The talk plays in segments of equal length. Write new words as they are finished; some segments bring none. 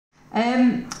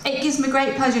It gives me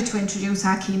great pleasure to introduce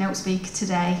our keynote speaker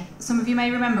today. Some of you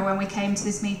may remember when we came to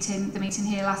this meeting, the meeting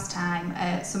here last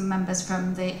time, some members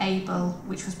from the ABLE,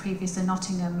 which was previously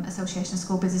Nottingham Association of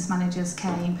School Business Managers,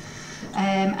 came,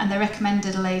 and they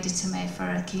recommended a lady to me for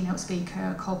a keynote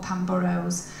speaker called Pam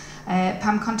Burrows.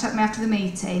 Pam contacted me after the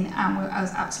meeting, and I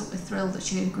was absolutely thrilled that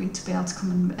she agreed to be able to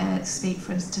come and speak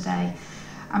for us today.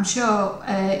 I'm sure,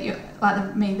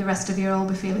 like me, the rest of you will all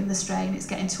be feeling the strain. It's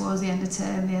getting towards the end of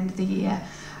term, the end of the year,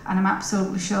 and I'm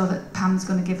absolutely sure that Pam's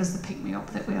going to give us the pick-me-up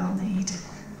that we all need.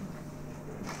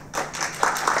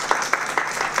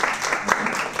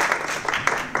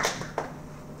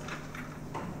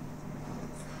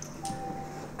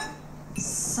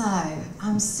 So,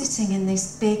 I'm sitting in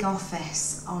this big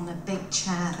office on a big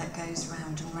chair that goes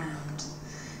round and round.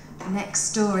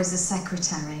 Next door is a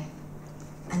secretary.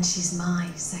 And she's my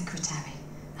secretary,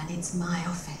 and it's my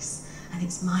office, and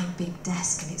it's my big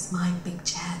desk, and it's my big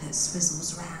chair that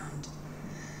swizzles round.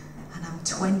 And I'm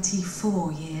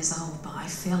 24 years old, but I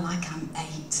feel like I'm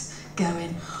 8,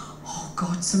 going, oh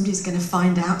God, somebody's going to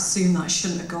find out soon that I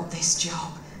shouldn't have got this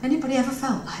job. Anybody ever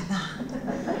felt like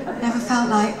that? Ever felt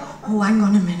like, oh, hang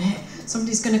on a minute,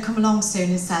 somebody's going to come along soon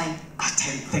and say, I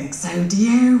don't think so, do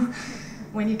you?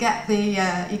 When you get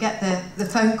the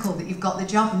phone call that you've got the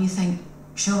job, and you think,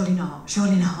 surely not,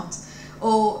 surely not.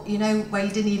 Or, you know, where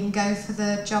you didn't even go for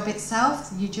the job itself,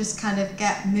 you just kind of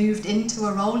get moved into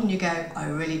a role and you go, I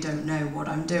really don't know what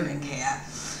I'm doing here.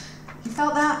 You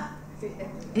felt that?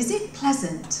 Is it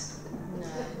pleasant? No.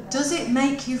 Does it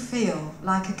make you feel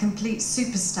like a complete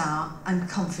superstar and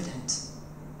confident?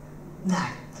 No.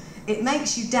 It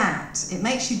makes you doubt. It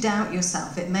makes you doubt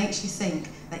yourself. It makes you think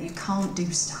that you can't do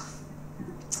stuff.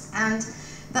 And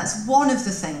that's one of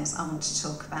the things I want to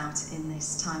talk about in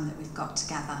this time that we've got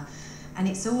together. And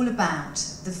it's all about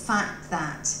the fact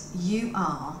that you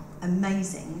are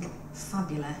amazing,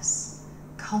 fabulous,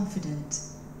 confident,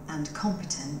 and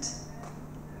competent.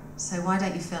 So why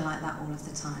don't you feel like that all of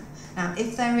the time? Now,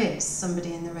 if there is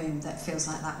somebody in the room that feels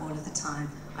like that all of the time,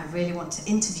 I really want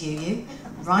to interview you,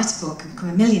 write a book and become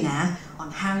a millionaire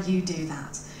on how you do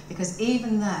that. Because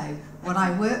even though what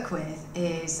I work with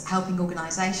is helping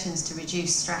organisations to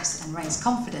reduce stress and raise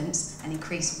confidence and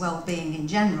increase well-being in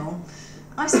general,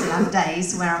 I still have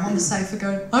days where I'm on the sofa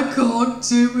going, I can't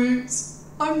do it,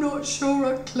 I'm not sure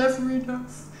I'm clever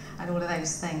enough, and all of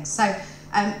those things. So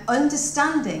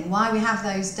understanding why we have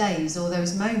those days or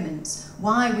those moments,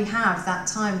 why we have that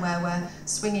time where we're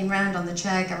swinging round on the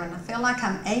chair going, I feel like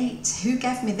I'm 8, who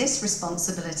gave me this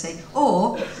responsibility?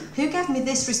 Or, who gave me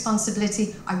this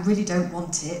responsibility, I really don't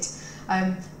want it.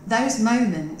 Those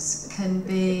moments can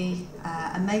be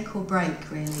a make or break,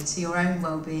 really, to your own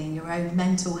well-being, your own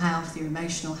mental health, your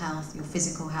emotional health, your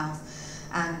physical health,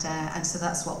 and so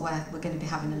that's what we're going to be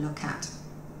having a look at.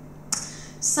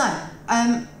 So,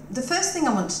 the first thing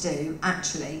I want to do,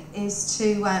 actually, is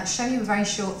to show you a very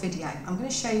short video. I'm going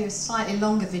to show you a slightly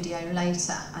longer video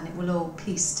later, and it will all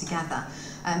piece together.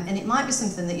 And it might be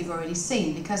something that you've already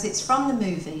seen, because it's from the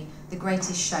movie The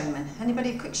Greatest Showman.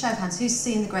 Anybody, a quick show of hands, who's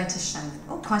seen The Greatest Showman?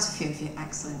 Oh, quite a few of you,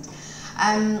 excellent.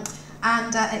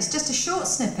 And it's just a short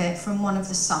snippet from one of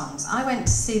the songs. I went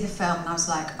to see the film and I was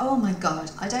like, oh my God,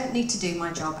 I don't need to do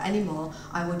my job anymore.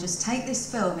 I will just take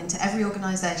this film into every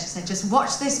organisation and say, just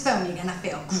watch this film, you're going to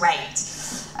feel great.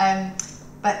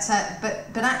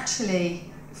 But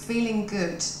actually, feeling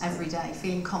good every day,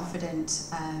 feeling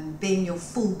confident, being your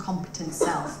full competent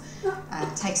self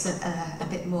takes a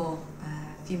bit more,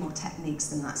 a few more techniques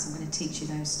than that, so I'm going to teach you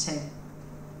those too.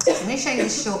 So I'm going to show you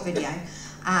this short video,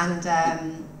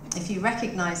 and if you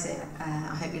recognise it,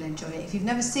 I hope you'll enjoy it. If you've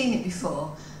never seen it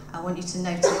before, I want you to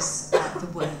notice the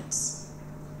words.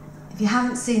 If you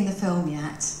haven't seen the film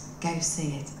yet, go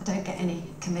see it. I don't get any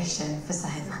commission for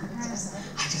saying that.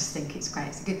 I just think it's great.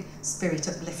 It's a good spirit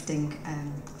uplifting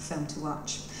film to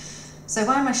watch. So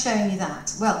why am I showing you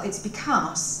that? Well, it's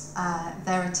because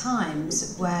there are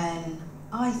times when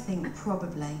I think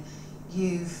probably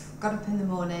you've got up in the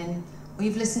morning, or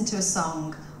you've listened to a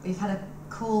song, or you've had a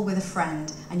call with a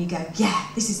friend, and you go, yeah,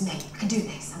 this is me, I can do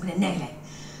this, I'm going to nail it.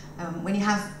 When you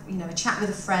have, a chat with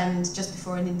a friend just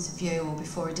before an interview or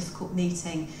before a difficult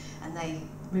meeting, and they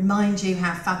remind you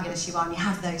how fabulous you are, and you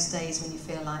have those days when you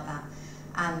feel like that.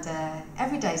 And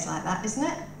every day's like that, isn't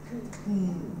it?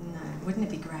 No, wouldn't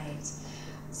it be great?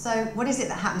 So what is it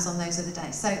that happens on those other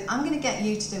days? So I'm going to get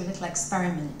you to do a little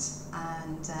experiment,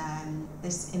 and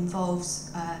this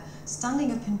involves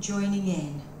standing up and joining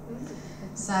in.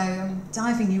 So I'm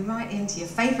diving you right into your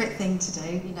favourite thing to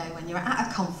do, when you're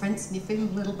at a conference and you're feeling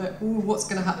a little bit, ooh, what's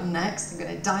going to happen next? I'm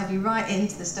going to dive you right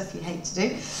into the stuff you hate to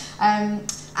do.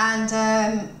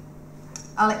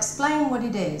 I'll explain what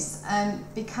it is,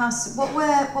 because what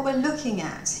we're looking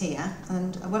at here,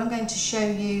 and what I'm going to show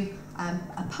you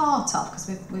a part of, because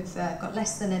we've got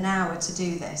less than an hour to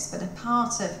do this, but a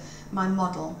part of my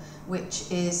model, which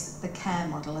is the CARE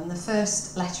model, and the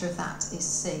first letter of that is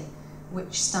C,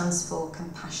 which stands for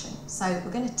compassion. So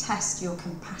we're going to test your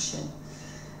compassion.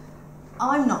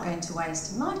 I'm not going to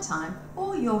waste my time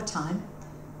or your time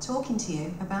talking to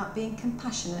you about being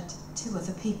compassionate to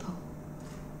other people,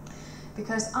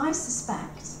 because I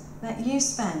suspect that you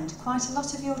spend quite a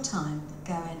lot of your time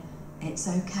going, it's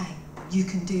okay, you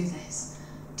can do this,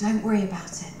 don't worry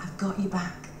about it, I've got you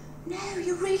back. No,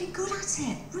 you're really good at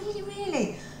it, really,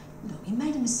 really. Look, you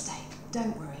made a mistake,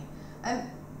 don't worry.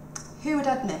 Who would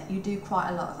admit you do quite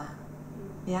a lot of that?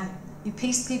 Yeah? You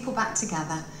piece people back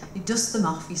together, you dust them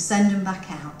off, you send them back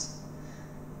out.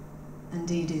 And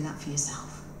do you do that for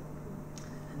yourself?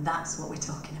 And that's what we're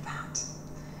talking about.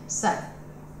 So,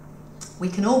 we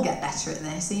can all get better at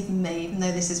this, even me, even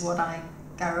though this is what I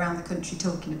go around the country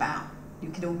talking about. You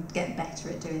can all get better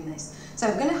at doing this. So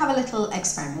we're going to have a little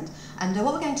experiment, and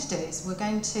what we're going to do is we're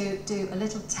going to do a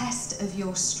little test of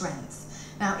your strength.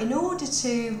 Now, in order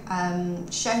to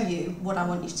show you what I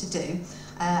want you to do,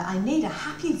 I need a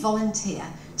happy volunteer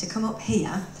to come up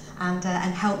here and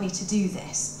help me to do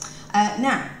this.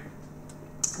 Now,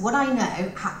 what I know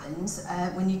happens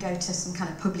when you go to some kind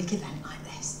of public event like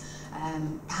this,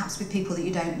 perhaps with people that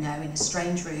you don't know in a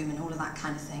strange room and all of that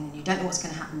kind of thing, and you don't know what's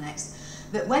going to happen next.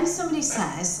 But when somebody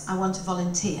says, I want to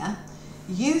volunteer,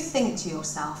 you think to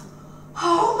yourself,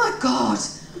 oh my God,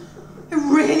 I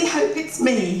really hope it's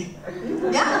me.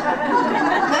 Yeah?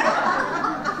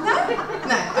 No? No?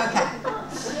 No? Okay.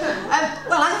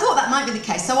 Well, I thought that might be the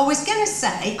case. So I was going to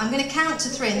say, I'm going to count to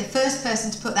 3, and the first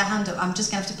person to put their hand up, I'm just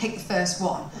going to have to pick the first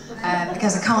one,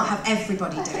 because I can't have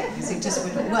everybody do it, because it just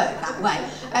wouldn't work that way.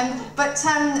 But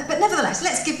nevertheless,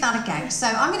 let's give that a go. So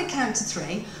I'm going to count to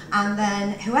 3, and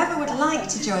then whoever would like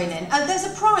to join in, there's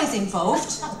a prize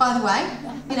involved, by the way.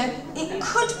 You know, it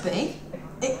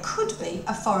could be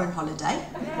a foreign holiday.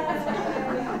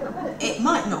 It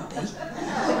might not be,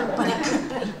 but it could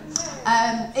be.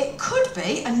 It could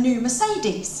be a new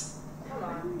Mercedes.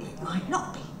 It might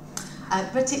not be.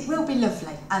 But it will be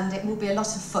lovely, and it will be a lot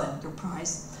of fun, your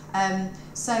prize. Right,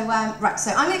 so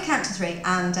I'm going to count to 3,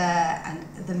 and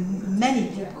the many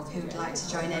people who would like to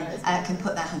join in can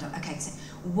put their hand up. Okay, so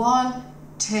 1,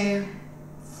 2,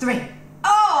 3.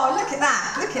 Oh, look at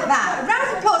that, look at that. A round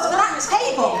of applause for that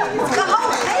table. The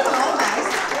whole table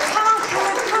almost. Come on.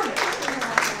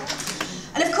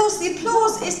 And of course, the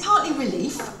applause is partly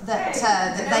relief that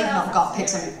they've not got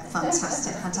picked up.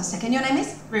 Fantastic, fantastic. And your name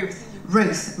is? Ruth.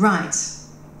 Ruth, right.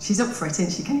 She's up for it,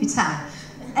 isn't she? Can you tell?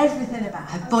 Everything about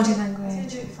her body language. I didn't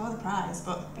do it before the prize,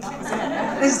 but that was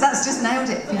it. That's just nailed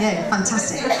it for you.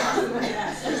 Fantastic.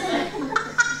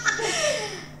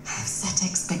 I've set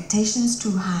expectations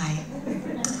too high.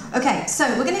 Okay, so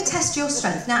we're going to test your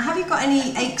strength. Now, have you got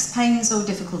any aches, pains, or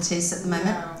difficulties at the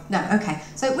moment? No. No, okay.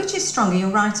 So which is stronger, your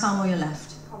right arm or your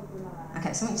left?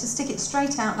 Okay, so I want you to stick it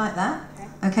straight out like that.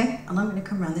 Okay, and I'm going to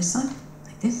come around this side,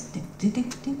 like this.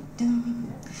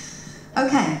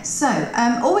 Okay, so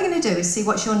all we're going to do is see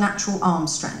what's your natural arm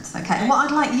strength. Okay, and what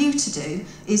I'd like you to do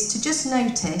is to just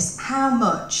notice how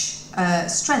much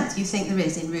strength you think there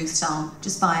is in Ruth's arm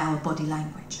just by our body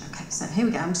language. Okay, so here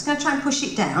we go. I'm just going to try and push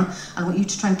it down, and I want you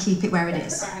to try and keep it where it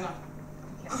is. Hang on.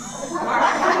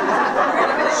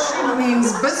 It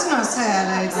means business here,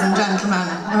 ladies and gentlemen.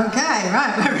 Okay,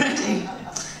 right, we're ready.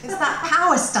 It's that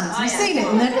power stance. Have you seen it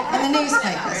in the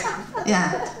newspapers?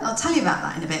 Yeah, I'll tell you about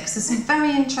that in a bit, because there's some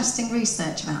very interesting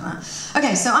research about that.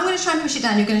 Okay, so I'm going to try and push it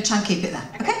down. You're going to try and keep it there.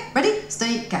 Okay, ready?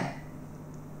 Steady, go.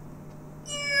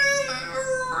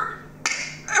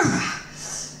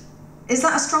 Is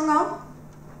that a strong arm?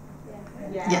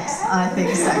 Yeah. Yes, I think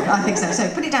so. I think so. So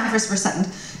put it down for us for a second.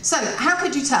 So, how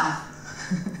could you tell?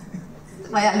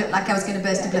 The way I looked like I was going to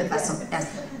burst a blood vessel. Yes,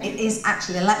 it is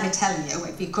actually. Let me tell you,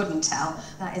 if you couldn't tell,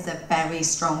 that is a very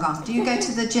strong arm. Do you go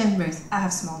to the gym, Ruth? I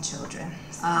have small children.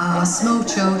 Ah, small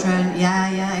children.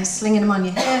 Yeah, slinging them on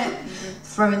your hip,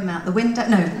 throwing them out the window.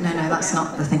 No, that's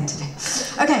not the thing to do.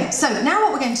 Okay, so now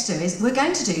what we're going to do is we're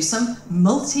going to do some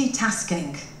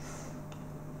multitasking.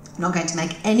 I'm not going to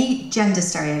make any gender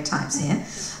stereotypes here,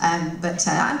 but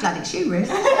I'm glad it's you, Ruth.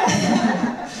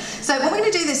 So what we're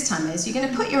going to do this time is you're going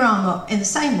to put your arm up in the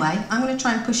same way. I'm going to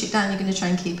try and push it down, you're going to try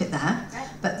and keep it there.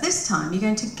 But this time you're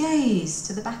going to gaze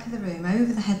to the back of the room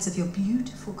over the heads of your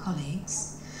beautiful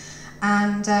colleagues,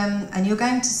 and you're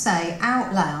going to say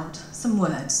out loud some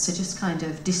words to just kind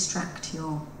of distract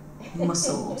your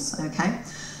muscles, okay?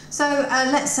 So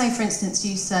let's say, for instance,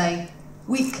 you say,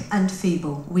 Weak and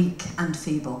feeble, weak and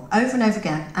feeble. Over and over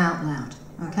again, out loud.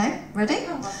 Okay, ready?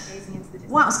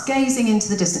 Whilst gazing into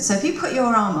the distance. So if you put your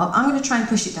arm up, I'm going to try and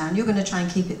push it down. You're going to try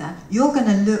and keep it there. You're going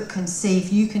to look and see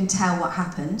if you can tell what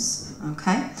happens.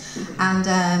 Okay? And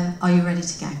are you ready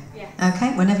to go? Yeah.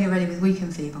 Okay, whenever you're ready with weak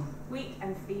and feeble. Weak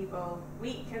and feeble,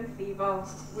 weak and feeble,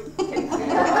 weak and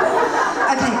feeble.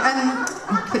 Okay,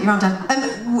 put your arm down.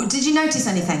 Did you notice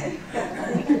anything?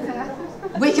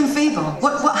 Weak and feeble.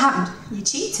 What happened? You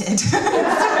cheated.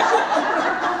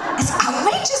 It's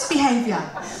outrageous behaviour.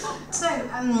 So,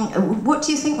 what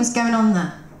do you think was going on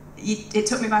there? It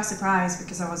took me by surprise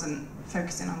because I wasn't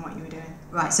focusing on what you were doing.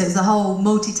 Right, so it's the whole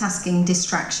multitasking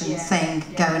distraction thing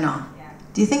going on. Yeah.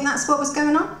 Do you think that's what was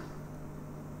going on?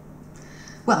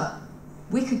 Well,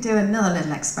 we could do another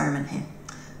little experiment here.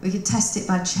 We could test it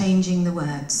by changing the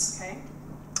words. Okay.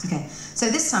 Okay, so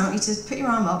this time I want you to put your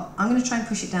arm up. I'm going to try and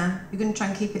push it down. You're going to try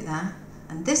and keep it there.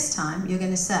 And this time you're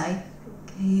going to say,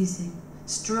 gazing,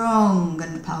 strong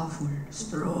and powerful,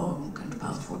 strong and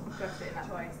powerful. Got to fit in that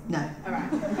voice. No, All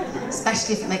right.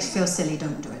 especially if it makes you feel silly,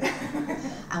 don't do it.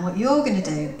 And what you're going to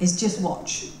do is just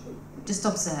watch, just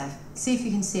observe, see if you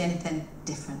can see anything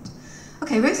different.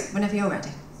 Okay, Ruth, whenever you're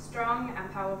ready. Strong and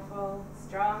powerful,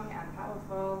 strong and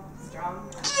powerful, strong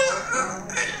and powerful,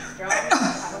 strong and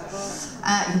powerful.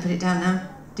 You can put it down now.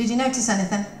 Did you notice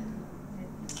anything?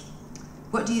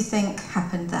 What do you think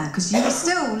happened there? Because you were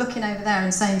still looking over there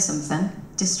and saying something.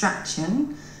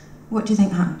 Distraction. What do you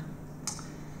think happened?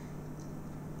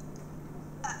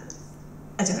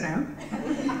 I don't know.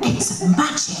 It's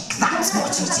magic, that's what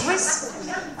it is.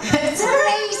 It's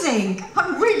amazing.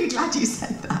 I'm really glad you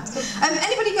said that.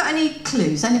 Anybody got any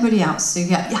clues? Anybody else?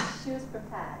 Yeah. She was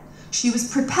prepared. She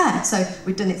was prepared. So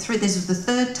we've done it through. This was the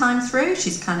third time through.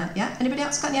 She's kind of, yeah. Anybody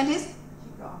else got any ideas? She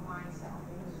got a mindset on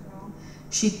being strong.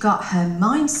 She got her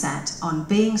mindset on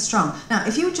being strong. Now,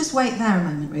 if you would just wait there a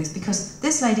moment, Ruth, because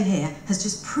this lady here has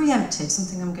just preempted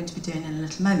something I'm going to be doing in a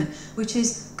little moment, which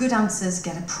is good answers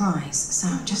get a prize. So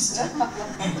just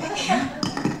over here.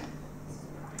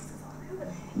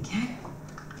 Okay.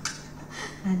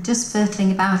 And just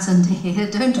firtling about under here.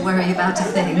 Don't worry about a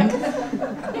thing.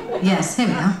 Yes, here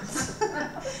we are.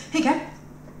 Here you go.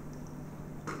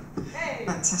 Hey.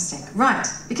 Fantastic. Right,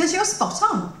 because you're spot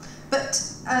on. But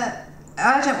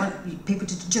I don't want people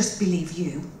to just believe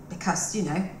you, because, you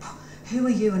know, who are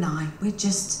you and I? We're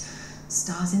just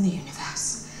stars in the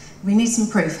universe. We need some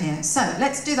proof here. So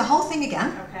let's do the whole thing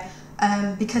again.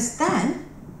 Okay. Because then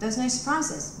there's no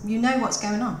surprises. You know what's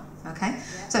going on, okay?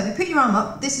 Yeah. So if you put your arm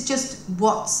up, this is just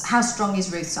how strong is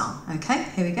Ruth's arm, okay?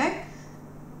 Here we go.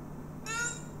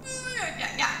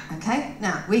 Okay,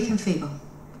 now, weak and feeble.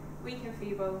 Weak and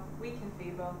feeble, weak and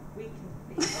feeble, weak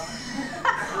and feeble.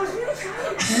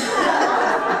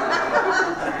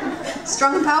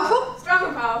 Strong and powerful? Strong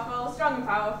and powerful, strong and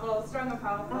powerful, strong and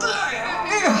powerful.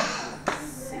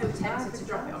 So tempted to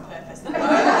drop it on purpose.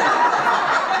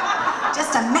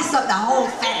 Just to mess up the whole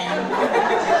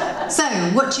thing. So,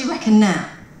 what do you reckon now?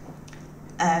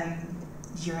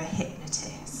 You're a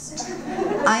hypnotist.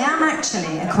 I am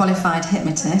actually a qualified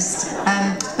hypnotist,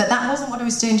 but that wasn't what I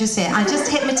was doing just here. I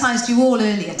just hypnotised you all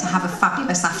earlier to have a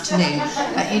fabulous afternoon,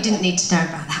 but you didn't need to know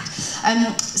about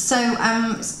that. So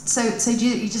do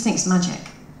you just think it's magic?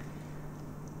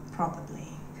 Probably.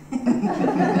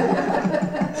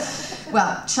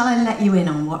 Well, shall I let you in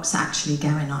on what's actually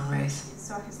going on, Ruth?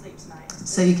 So I can sleep tonight.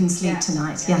 So you can sleep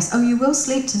tonight, Yeah. yes. Oh, you will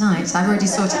sleep tonight. I've already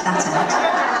sorted that out.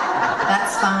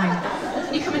 That's fine.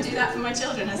 Can you come and do that for my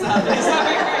children as well?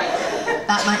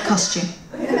 That might cost you.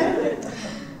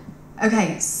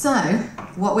 Okay, so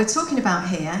what we're talking about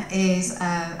here is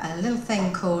a little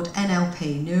thing called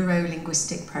NLP,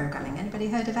 Neuro-Linguistic Programming. Anybody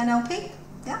heard of NLP?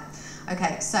 Yeah?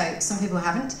 Okay, so some people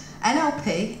haven't.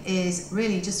 NLP is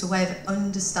really just a way of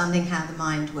understanding how the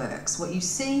mind works. What you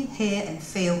see, hear and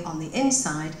feel on the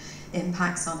inside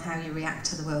impacts on how you react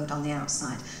to the world on the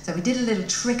outside. So we did a little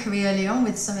trickery early on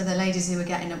with some of the ladies who were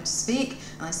getting up to speak,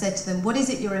 and I said to them, what is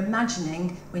it you're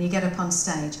imagining when you get up on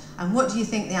stage? And what do you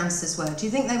think the answers were? Do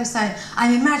you think they were saying,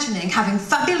 I'm imagining having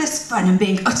fabulous fun and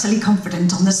being utterly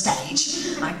confident on the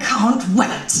stage. I can't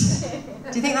wait.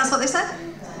 Do you think that's what they said?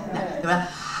 No. They were,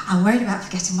 I'm worried about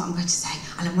forgetting what I'm going to say,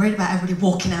 and I'm worried about everybody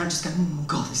walking out and just going, oh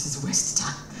God, this is a waste of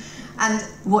time. And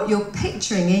what you're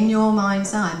picturing in your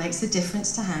mind's eye makes a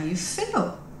difference to how you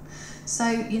feel. So,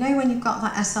 you know when you've got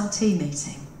that SLT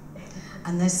meeting,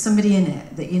 and there's somebody in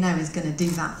it that you know is going to do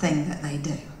that thing that they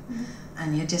do,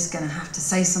 and you're just going to have to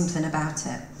say something about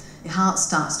it, your heart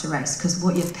starts to race, because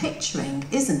what you're picturing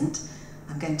isn't,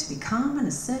 I'm going to be calm and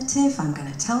assertive, I'm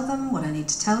going to tell them what I need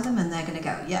to tell them, and they're going to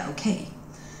go, yeah, okay.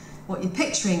 what you're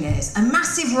picturing is a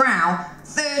massive row,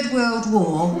 Third World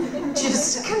War,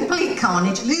 just complete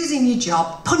carnage, losing your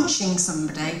job, punching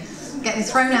somebody, getting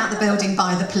thrown out the building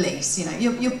by the police. You know,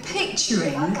 you're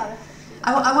picturing.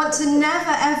 I want to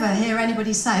never ever hear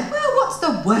anybody say, well, what's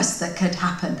the worst that could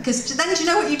happen? Because then do you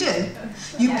know what you do?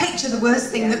 You picture the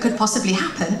worst thing that could possibly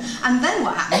happen, and then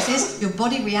what happens is your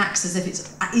body reacts as if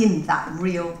it's in that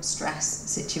real stress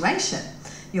situation.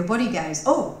 Your body goes,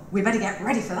 oh, we better get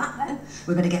ready for that then.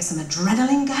 We better get some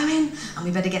adrenaline going, and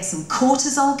we better get some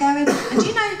cortisol going. And do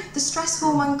you know the stress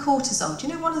hormone cortisol? Do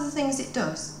you know one of the things it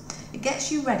does? It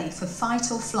gets you ready for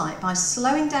fight or flight by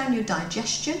slowing down your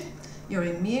digestion, your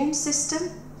immune system,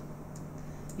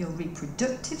 your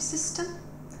reproductive system,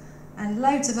 and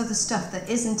loads of other stuff that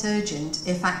isn't urgent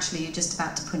if actually you're just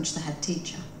about to punch the head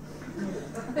teacher.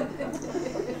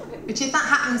 Which, if that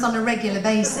happens on a regular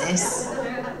basis,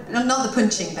 not the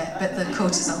punching bit, but the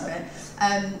cortisol bit,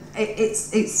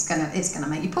 it's gonna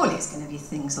make you poorly. It's gonna be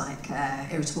things like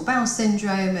irritable bowel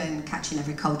syndrome and catching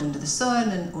every cold under the sun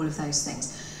and all of those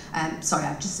things. Sorry,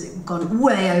 I've just gone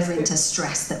way over into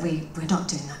stress that we're not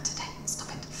doing that today. Stop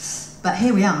it. But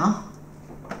here we are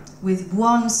with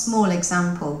one small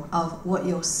example of what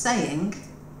you're saying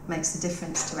makes a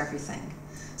difference to everything.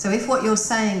 So if what you're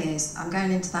saying is, I'm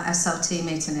going into that SLT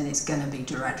meeting and it's going to be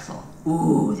dreadful.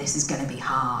 Ooh, this is going to be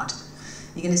hard.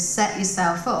 You're going to set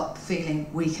yourself up feeling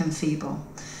weak and feeble.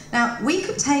 Now, we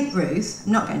could take Ruth,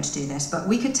 I'm not going to do this, but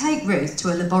we could take Ruth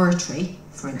to a laboratory,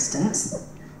 for instance,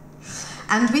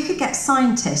 and we could get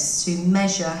scientists to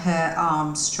measure her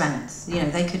arm strength. You know,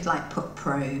 they could like put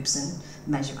probes and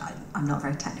measure, I'm not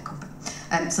very technical,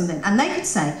 but something. And they could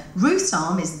say, Ruth's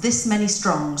arm is this many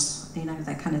strongs. You know,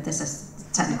 they're kind of, there's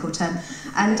a technical term.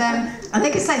 And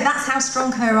they could say that's how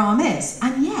strong her arm is.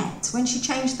 And yet, when she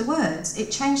changed the words,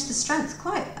 it changed the strength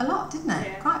quite a lot, didn't it?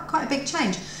 Yeah. Quite a big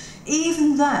change.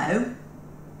 Even though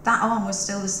that arm was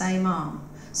still the same arm.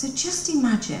 So just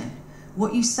imagine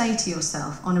what you say to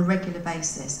yourself on a regular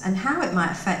basis and how it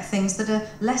might affect things that are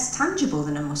less tangible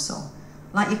than a muscle,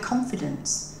 like your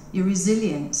confidence, your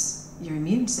resilience, your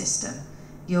immune system,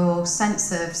 your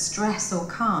sense of stress or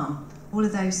calm, all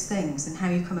of those things, and how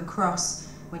you come across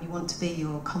when you want to be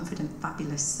your confident,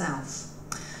 fabulous self.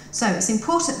 So it's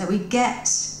important that we get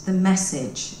the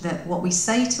message that what we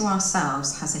say to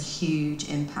ourselves has a huge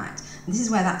impact. And this is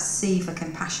where that C for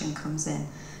compassion comes in,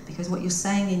 because what you're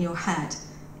saying in your head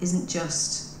isn't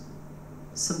just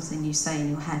something you say in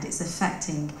your head, it's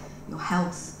affecting your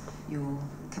health, your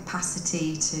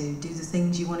capacity to do the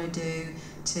things you want to do,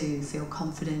 to feel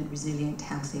confident, resilient,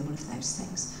 healthy, all of those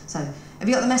things. So, have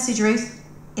you got the message, Ruth?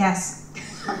 Yes.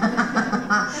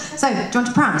 So, do you want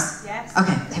to promise? Yes.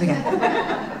 Okay, here we go.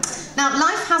 Now,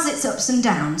 life has its ups and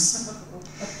downs,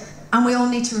 and we all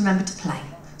need to remember to play.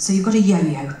 So you've got a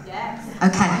yo-yo. Yes.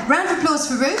 Okay, round of applause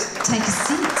for Ruth. Take a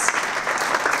seat.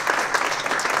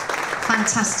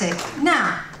 Fantastic.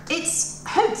 Now, it's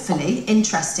hopefully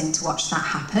interesting to watch that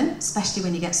happen, especially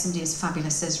when you get somebody as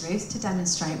fabulous as Ruth to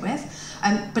demonstrate with.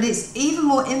 But it's even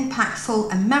more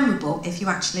impactful and memorable if you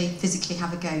actually physically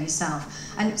have a go yourself.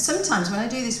 And sometimes when I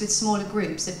do this with smaller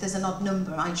groups, if there's an odd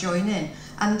number, I join in.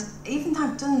 And even though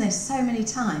I've done this so many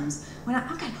times, when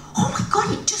I'm going, oh my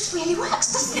God, it just really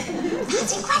works, doesn't it?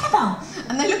 That's incredible.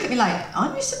 And they look at me like,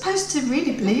 aren't you supposed to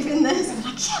really believe in this? I'm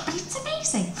like, yeah, but it's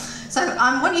amazing. So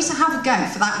I want you to have a go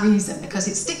for that reason, because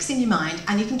it sticks in your mind,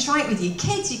 and you can try it with your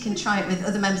kids, you can try it with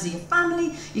other members of your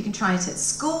family, you can try it at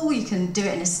school, you can do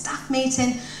it in a staff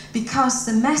meeting, because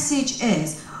the message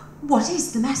is, what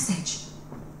is the message?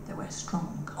 That we're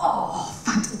strong. Oh,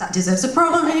 fantastic, that deserves a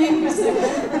prize.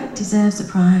 That deserves a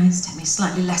prize. Take me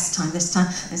slightly less time this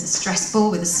time. There's a stress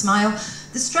ball with a smile.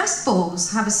 The stress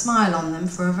balls have a smile on them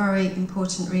for a very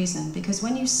important reason, because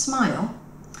when you smile,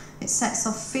 it sets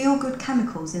off feel-good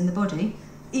chemicals in the body,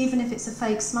 even if it's a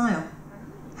fake smile.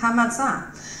 How mad's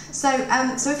that? So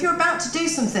if you're about to do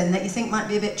something that you think might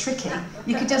be a bit tricky,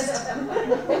 you could just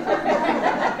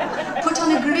put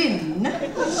on a grin.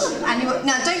 And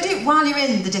now, don't do it while you're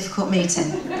in the difficult meeting,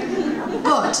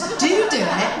 but do it.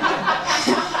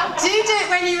 Do it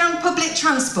when you're on public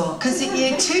transport, because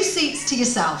you're 2 seats to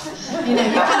yourself. You know,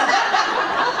 you kind of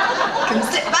come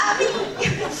sit by me.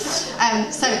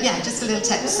 So yeah, just a little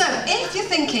tip. So if you're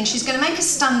thinking she's going to make us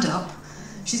stand up,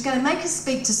 she's going to make us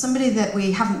speak to somebody that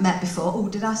we haven't met before. Oh,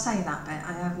 did I say that bit?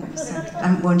 I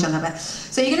haven't warned you on that bit.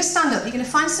 So you're going to stand up, you're going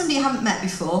to find somebody you haven't met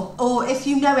before, or if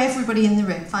you know everybody in the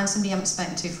room, find somebody you haven't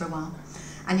spoken to for a while.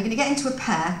 And you're going to get into a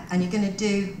pair, and you're going to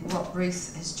do what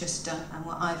Ruth has just done and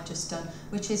what I've just done,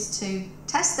 which is to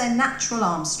test their natural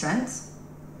arm strength.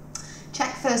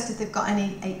 check first if they've got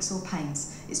any aches or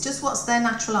pains. It's just what's their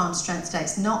natural arm strength today.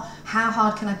 It's not how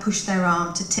hard can I push their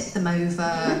arm to tip them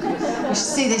over. You should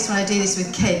see this when I do this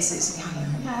with kids. It's,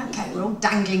 yeah, okay, we're all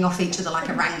dangling off each other like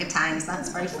orangutans. That's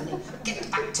very funny. Get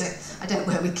back to it. I don't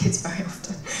work with kids very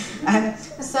often.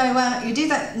 So you do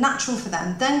that natural for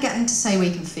them, then get them to say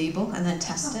weak and feeble, and then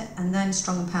test it, and then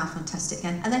strong and powerful and test it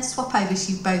again, and then swap over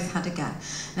so you've both had a go.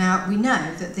 Now, we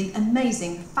know that the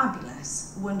amazing,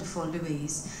 fabulous, wonderful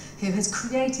Louise, who has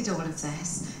created all of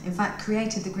this, in fact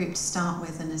created the group to start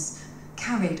with and has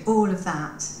carried all of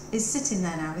that, is sitting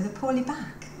there now with a poorly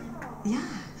back. Yeah,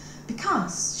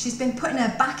 because she's been putting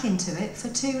her back into it for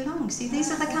too long. See,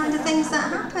 these are the kind of things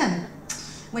that happen.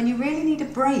 When you really need a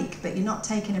break, but you're not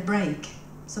taking a break,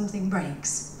 something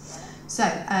breaks. So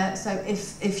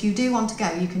if you do want to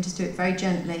go, you can just do it very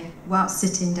gently while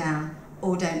sitting down,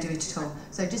 or don't do it at all.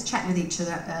 So just check with each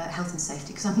other, health and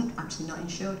safety, because I'm actually not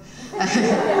insured.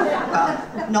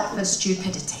 Well, not for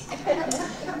stupidity.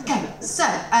 Okay, so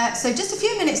just a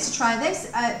few minutes to try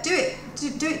this. Do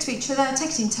it to each other, take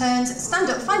it in turns, stand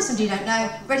up, find somebody you don't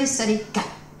know, ready, steady, go.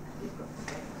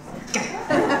 Go.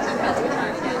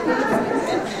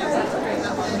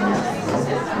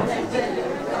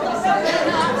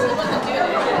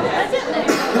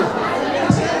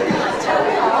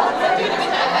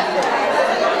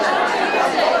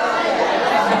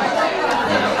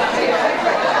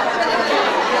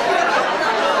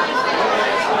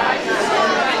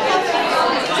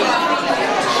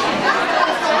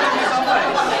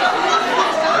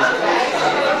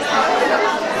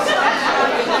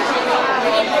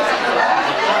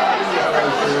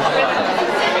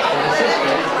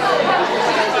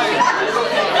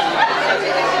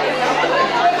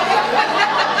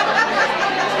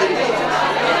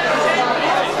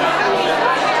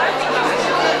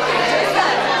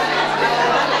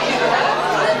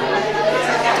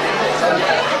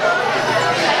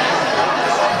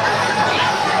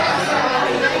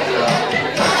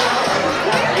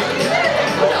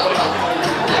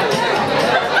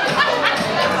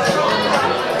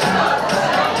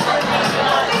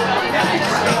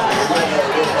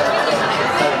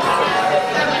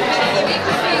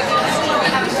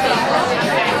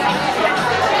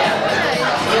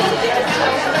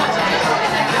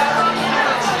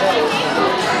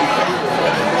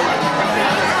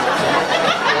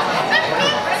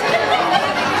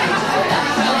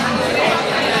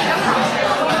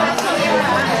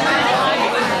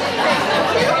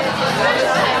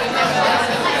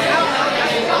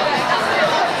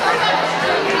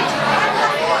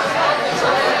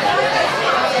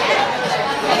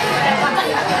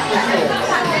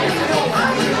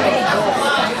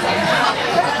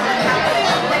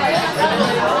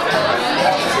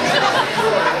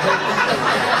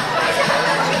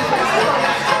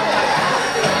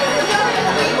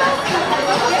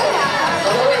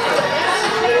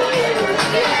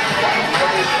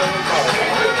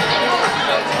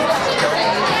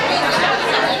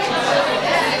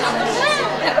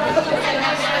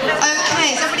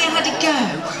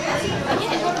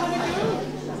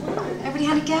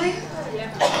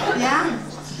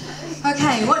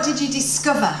 Okay, what did you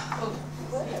discover?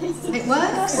 It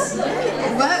works?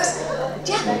 It works?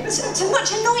 Yeah, to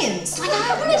much annoyance. Like,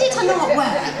 when did it not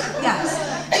work?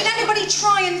 Yes. Did anybody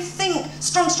try and think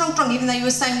strong, strong, strong, even though you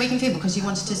were saying weak and feeble because you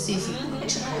wanted to see if you...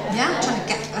 Yeah? Trying to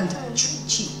get under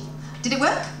cheat. Did it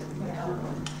work?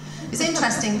 It's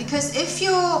interesting because if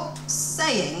you're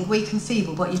saying weak and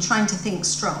feeble but you're trying to think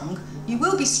strong, you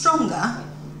will be stronger,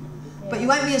 but you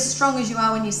won't be as strong as you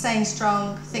are when you're saying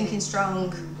strong, thinking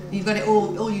strong. You've got it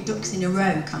all your ducks in a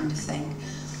row kind of thing.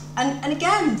 And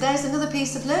again, there's another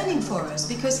piece of learning for us,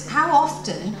 because how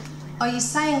often are you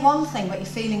saying one thing but you're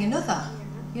feeling another?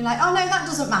 You're like, oh no, that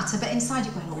doesn't matter, but inside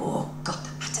you're going, oh God,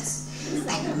 that matters.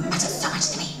 That matters so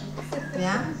much to me.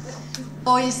 Yeah?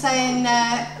 Or you're saying,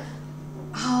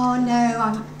 oh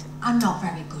no, I'm not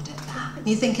very good at that. And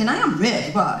you're thinking, I am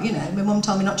really, well, you know, my mum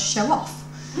told me not to show off,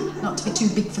 not to be too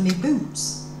big for me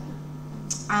boobs.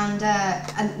 And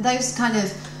those kind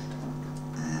of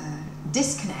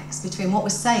disconnects between what we're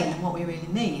saying and what we really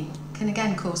mean can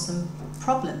again cause some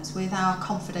problems with our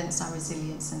confidence, our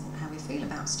resilience, and how we feel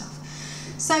about stuff.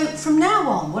 So from now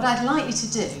on, what I'd like you to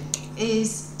do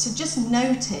is to just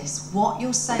notice what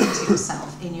you're saying to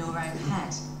yourself in your own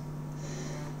head.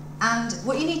 And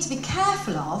what you need to be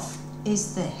careful of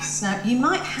is this. Now, you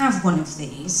might have one of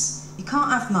these. You can't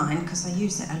have mine because I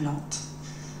use it a lot,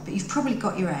 but you've probably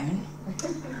got your own.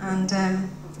 And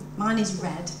mine is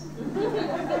red.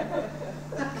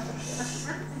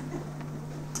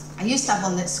 I used to have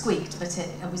one that squeaked, but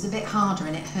it was a bit harder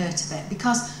and it hurt a bit,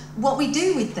 because what we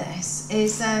do with this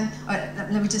is,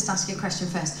 let me just ask you a question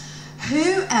first.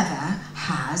 Whoever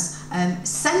has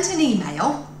sent an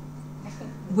email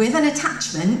with an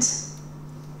attachment,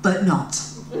 but not?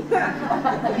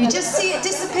 You just see it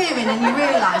disappearing and you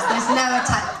realise there's no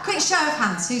attachment. Quick show of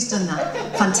hands, who's done that?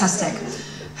 Fantastic.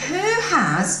 Who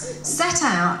has set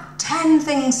out 10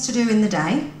 things to do in the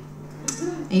day?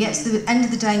 You get to the end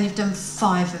of the day and you've done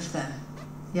 5 of them.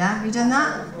 Yeah, have you done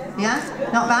that? Yeah?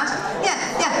 Not bad? Yeah.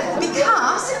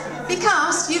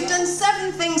 Because you've done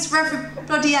 7 things for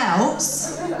everybody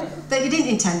else that you didn't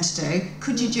intend to do.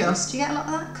 Could you just, do you get a lot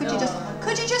of that? Could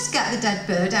you just get the dead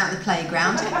bird out of the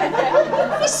playground?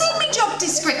 Have you seen my job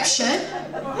description?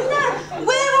 No.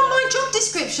 Where on my job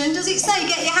description does it say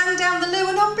get your hand down the loo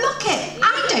and unblock it?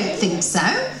 I don't think so.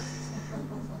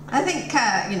 I think,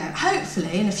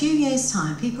 hopefully in a few years'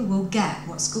 time, people will get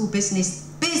what school business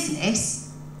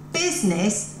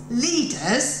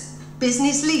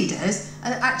leaders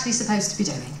are actually supposed to be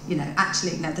doing.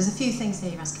 There's a few things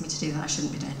here you're asking me to do that I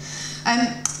shouldn't be doing.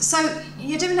 So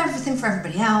you're doing everything for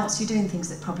everybody else, you're doing things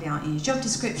that probably aren't in your job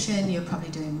description, you're probably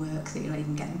doing work that you're not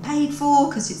even getting paid for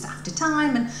because it's after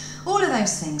time and all of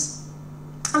those things.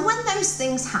 And when those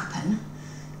things happen,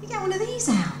 you get one of these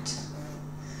out.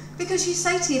 Because you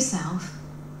say to yourself,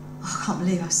 oh, I can't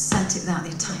believe I sent it without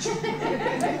the attachment.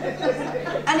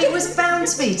 And it was bound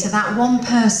to be to that one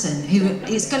person who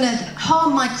it's going to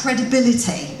harm my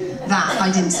credibility that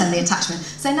I didn't send the attachment.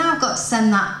 So now I've got to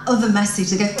send that other message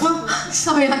to go, oh,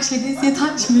 sorry, actually, there's the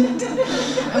attachment.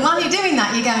 And while you're doing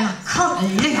that, you're going, I can't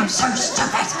believe I'm so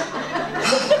stupid.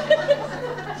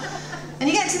 And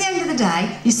you get to the end of the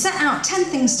day, you set out 10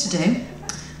 things to do,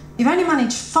 you've only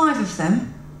managed 5 of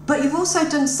them, but you've also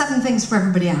done 7 things for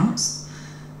everybody else.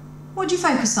 What do you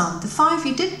focus on? The 5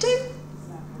 you did do?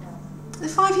 The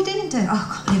 5 you didn't do? Oh, I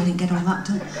can't believe I didn't get all that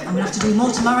done. I'm going to have to do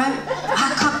more tomorrow.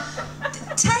 I can't.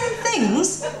 10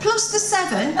 things plus the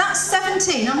 7, that's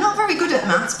 17. I'm not very good at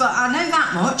maths, but I know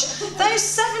that much. Those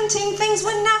 17 things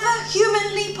were never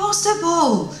humanly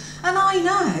possible. And I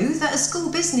know that a school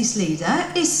business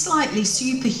leader is slightly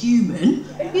superhuman.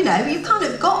 You've kind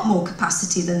of got more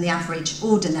capacity than the average,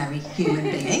 ordinary human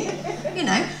being,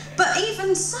 But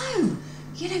even so,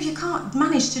 you can't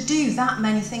manage to do that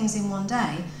many things in one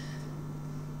day,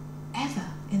 ever,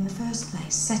 in the first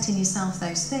place, setting yourself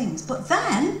those things. But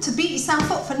then, to beat yourself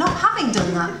up for not having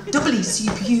done that doubly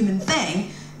superhuman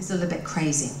thing is a little bit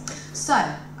crazy. So,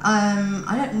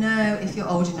 I don't know if you're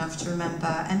old enough to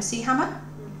remember MC Hammer.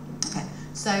 Okay,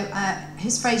 so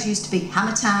his phrase used to be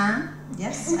hammer time.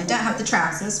 Yes, I don't have the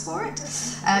trousers for it.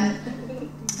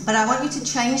 But I want you to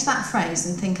change that phrase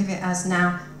and think of it as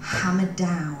now hammer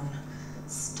down.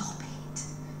 Stop it.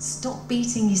 Stop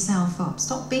beating yourself up.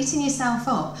 Stop beating yourself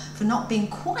up for not being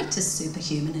quite as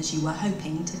superhuman as you were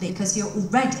hoping to be, because you're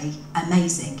already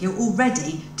amazing. You're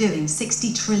already doing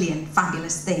 60 trillion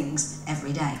fabulous things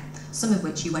every day, some of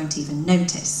which you won't even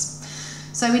notice.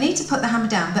 So we need to put the hammer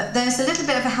down, but there's a little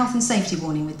bit of a health and safety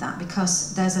warning with that,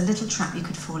 because there's a little trap you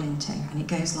could fall into, and it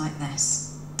goes like this.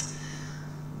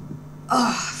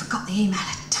 Oh, I forgot the email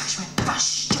attachment. Oh,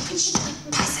 stupid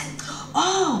person.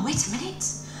 Oh, wait a minute.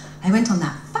 I went on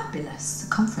that fabulous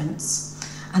conference,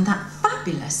 and that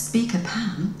fabulous speaker,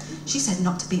 Pam, she said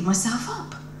not to beat myself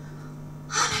up.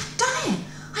 Oh, and I've done it.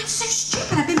 I'm so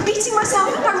stupid. I've been beating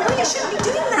myself up. I really shouldn't be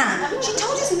doing that. She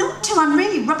told us not to. I'm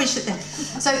really rubbish at this.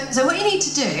 So what you need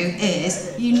to do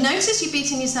is you notice you're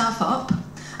beating yourself up,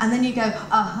 and then you go,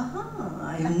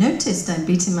 I've noticed I'm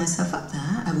beating myself up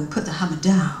there. I will put the hammer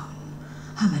down.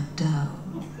 Hammer down.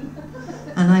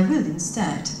 And I will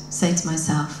instead say to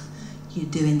myself, you're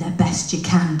doing the best you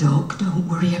can, dog. Don't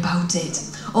worry about it.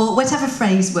 Or whatever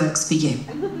phrase works for you.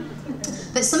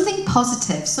 But something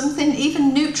positive, something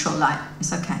even neutral, like,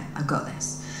 it's okay, I've got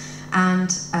this. And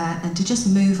to just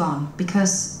move on,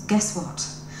 because guess what?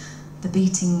 The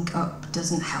beating up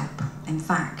doesn't help. In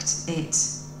fact, it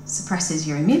suppresses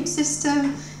your immune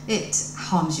system, it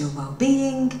harms your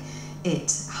well-being,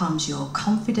 it harms your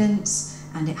confidence,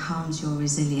 and it harms your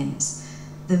resilience.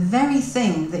 The very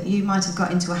thing that you might have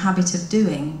got into a habit of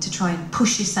doing to try and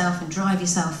push yourself and drive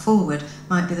yourself forward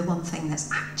might be the one thing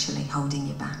that's actually holding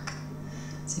you back.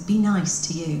 So be nice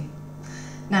to you.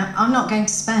 Now, I'm not going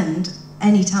to spend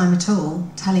any time at all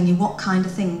telling you what kind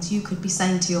of things you could be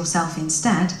saying to yourself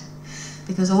instead,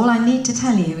 because all I need to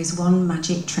tell you is one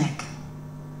magic trick.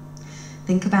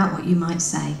 Think about what you might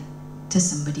say to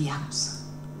somebody else,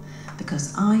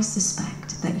 because I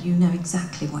suspect that you know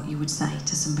exactly what you would say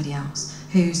to somebody else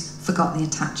who's forgot the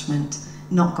attachment,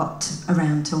 not got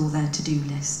around to all their to-do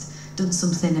list, done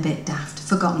something a bit daft,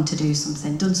 forgotten to do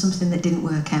something, done something that didn't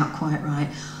work out quite right,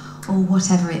 or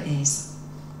whatever it is.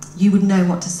 you would know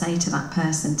what to say to that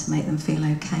person to make them feel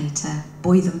okay, to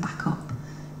buoy them back up,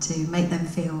 to make them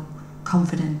feel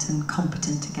confident and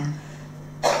competent again.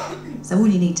 So all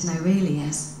you need to know really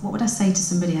is, what would I say to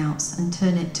somebody else, and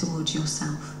turn it towards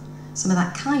yourself. Some of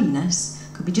that kindness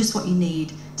could be just what you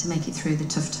need to make it through the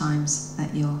tough times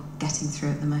that you're getting through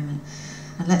at the moment.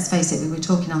 And let's face it, we were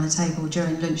talking on the table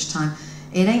during lunchtime,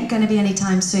 it ain't going to be any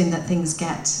time soon that things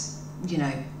get, you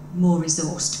know, more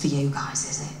resourced for you guys,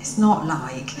 is it? It's not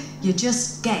like you're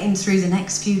just getting through the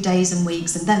next few days and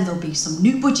weeks, and then there'll be some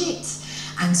new budgets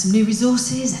and some new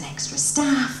resources and extra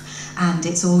staff, and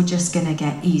it's all just going to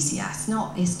get easier. It's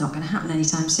not going to happen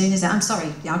anytime soon, is it? I'm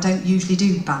sorry, I don't usually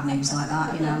do bad news like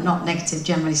that, you know, I'm not negative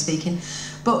generally speaking.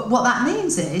 But what that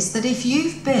means is that if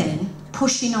you've been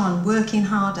pushing on, working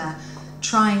harder,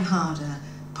 trying harder,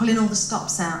 pulling all the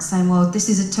stops out, saying, well, this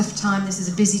is a tough time, this is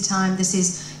a busy time, this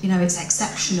is, you know, it's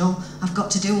exceptional, I've got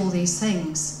to do all these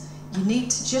things. You need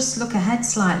to just look ahead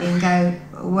slightly and go,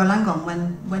 well, hang on,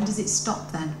 when does it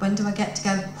stop then? When do I get to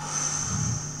go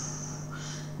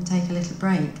and take a little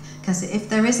break? Because if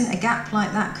there isn't a gap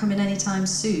like that coming anytime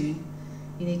soon,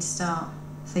 you need to start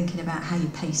thinking about how you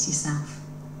pace yourself.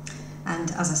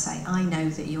 And as I say, I know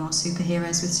that you are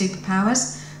superheroes with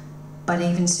superpowers, but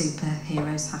even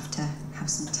superheroes have to have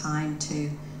some time to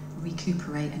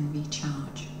recuperate and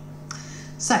recharge.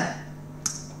 So,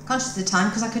 conscious of the time,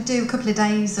 because I could do a couple of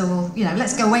days, or, you know,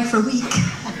 let's go away for a week.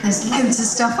 There's loads of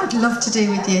stuff I'd love to do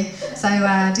with you. So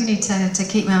I do need to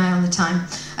keep my eye on the time.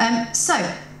 So,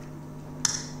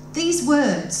 these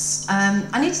words,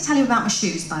 I need to tell you about my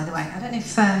shoes, by the way. I don't know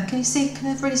if, can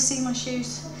everybody see my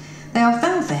shoes? They are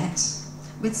velvet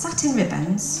with satin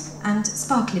ribbons and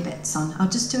sparkly bits on. I'll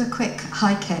just do a quick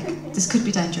high kick. This could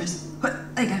be dangerous.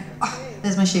 There you go. Oh,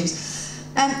 there's my shoes.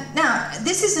 Now,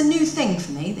 this is a new thing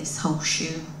for me, this whole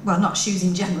shoe. Well, not shoes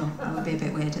in general. That would be a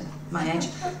bit weird at my age.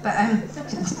 But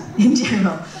in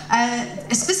general.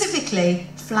 Specifically,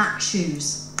 flat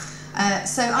shoes.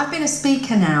 So I've been a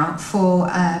speaker now for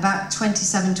about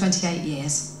 27, 28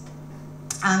 years.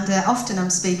 And often I'm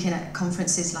speaking at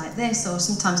conferences like this, or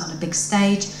sometimes on a big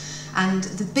stage. And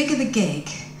the bigger the gig,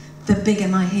 the bigger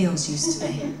my heels used to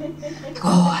be.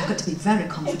 Oh, I've got to be very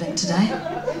confident today.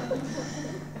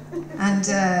 And,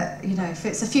 you know, if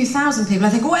it's a few thousand people, I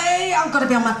think, wait, I've got to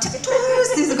be on my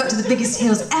tiptoes. These have got to the biggest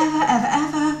heels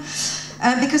ever.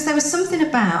 Because there was something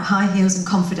about high heels and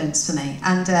confidence for me.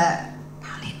 And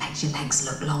apparently it makes your legs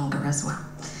look longer as well.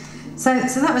 So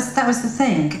that was the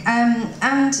thing.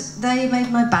 And they made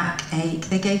my back ache.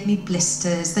 They gave me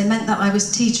blisters. They meant that I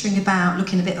was teetering about,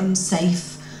 looking a bit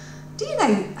unsafe. Do you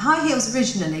know, high heels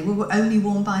originally were only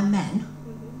worn by men?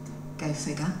 Go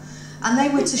figure. And they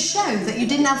were to show that you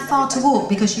didn't have far to walk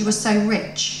because you were so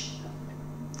rich.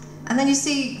 And then you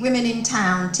see women in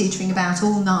town teetering about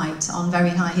all night on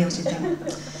very high heels, you think,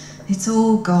 it's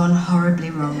all gone horribly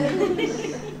wrong.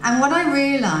 And what I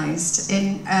realised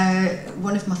in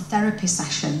one of my therapy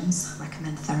sessions, I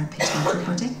recommend therapy to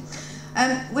everybody,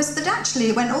 was that actually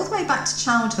it went all the way back to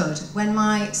childhood when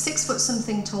my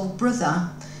 6-foot-something tall brother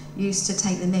used to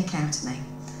take the mick out of me.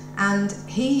 And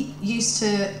he used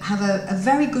to have a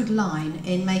very good line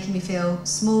in making me feel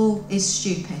small is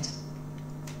stupid.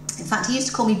 In fact, he used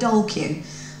to call me Dole Q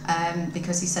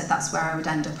because he said that's where I would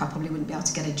end up. I probably wouldn't be able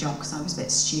to get a job because I was a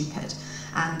bit stupid.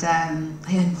 And I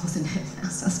earn more than him now,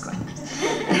 so that's quite nice.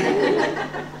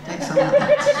 Don't feel like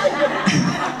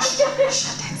that. Shh, don't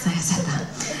say I said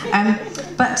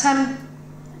that.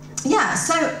 Yeah,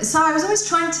 so I was always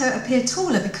trying to appear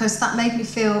taller because that made me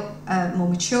feel more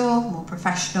mature, more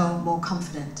professional, more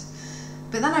confident.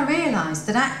 But then I realised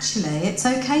that actually it's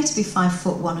okay to be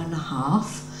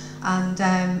 5'1½", and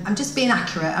I'm just being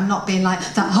accurate. I'm not being like,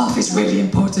 that half is really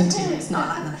important to you. It's not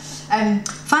like that.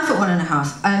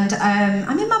 5'1½", and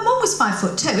I mean, my mum was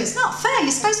 5'2". It's not fair.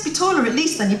 You're supposed to be taller at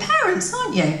least than your parents,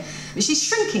 aren't you? But she's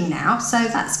shrinking now, so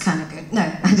that's kind of good. No,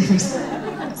 I didn't.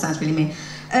 Sounds really mean.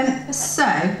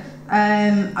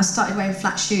 I started wearing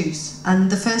flat shoes, and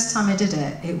the first time I did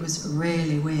it, it was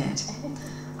really weird.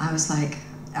 I was like,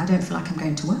 I don't feel like I'm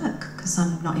going to work because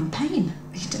I'm not in pain.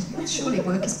 Surely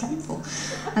work is painful.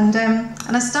 And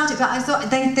I started, but I thought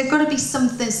they've got to be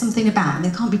something about them.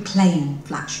 They can't be plain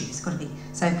flat shoes. Got to be.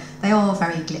 So they are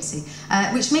very glitzy,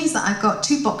 which means that I've got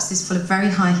 2 boxes full of very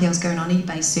high heels going on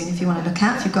eBay soon. If you want to look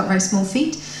out, if you've got very small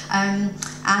feet. And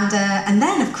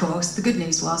then, of course, the good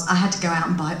news was I had to go out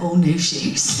and buy all new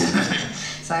shoes.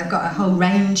 So I've got a whole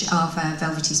range of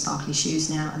velvety, sparkly shoes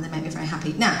now, and they make me very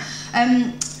happy. Now,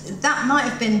 that might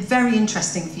have been very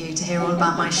interesting for you to hear all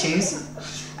about my shoes.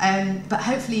 But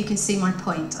hopefully you can see my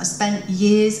point. I spent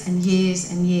years and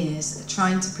years and years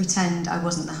trying to pretend I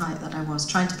wasn't the height that I was,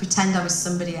 trying to pretend I was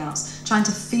somebody else, trying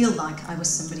to feel like I was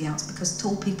somebody else, because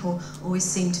tall people always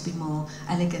seem to be more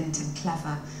elegant and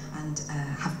clever and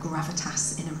have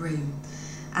gravitas in a room.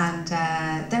 And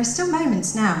there are still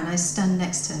moments now when I stand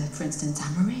next to, for instance,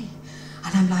 Anne-Marie,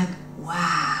 and I'm like,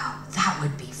 wow, that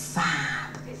would be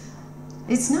fab.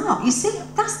 It's not. You see,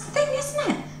 that's the thing, isn't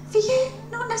it? For you,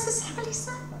 not necessarily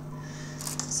so.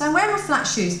 So I'm wearing my flat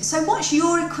shoes. So what's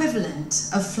your equivalent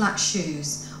of flat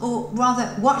shoes? Or rather,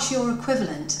 what's your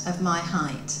equivalent of my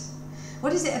height?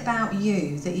 What is it about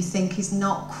you that you think is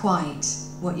not quite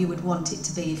what you would want it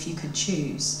to be if you could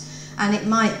choose? And it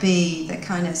might be the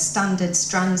kind of standard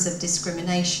strands of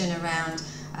discrimination around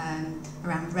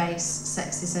race,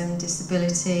 sexism,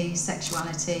 disability,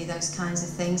 sexuality, those kinds of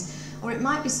things. Or it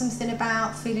might be something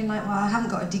about feeling like, well, I haven't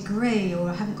got a degree, or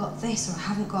I haven't got this, or I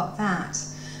haven't got that.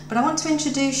 But I want to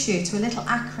introduce you to a little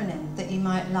acronym that you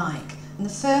might like. And the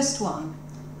first one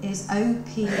is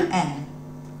OPN.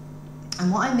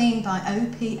 And what I mean by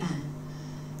OPN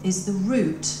is the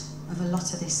root of a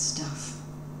lot of this stuff.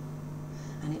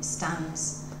 And it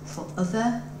stands for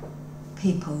other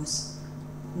people's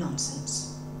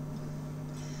nonsense.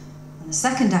 And the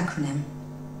second acronym,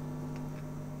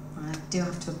 I do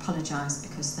have to apologise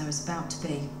because there is about to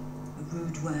be a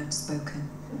rude word spoken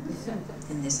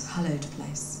in this hallowed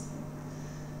place.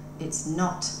 It's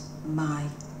not my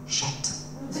shit.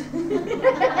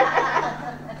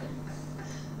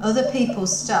 Other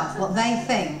people's stuff, what they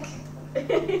think,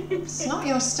 it's not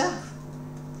your stuff.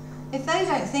 If they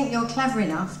don't think you're clever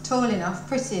enough, tall enough,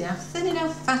 pretty enough, thin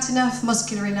enough, fat enough,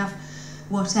 muscular enough,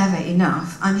 whatever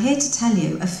enough, I'm here to tell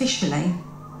you officially,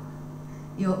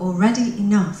 you're already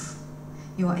enough.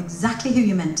 You are exactly who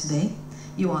you're meant to be.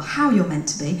 You are how you're meant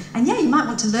to be. And yeah, you might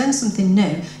want to learn something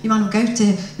new. You might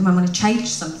want to change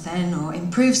something or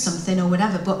improve something or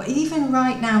whatever. But even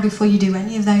right now, before you do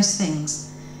any of those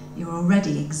things, you're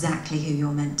already exactly who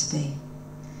you're meant to be.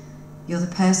 You're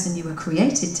the person you were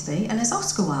created to be. And as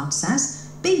Oscar Wilde says,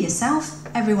 be yourself,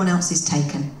 everyone else is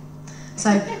taken. So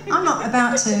I'm not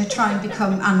about to try and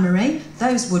become Anne-Marie.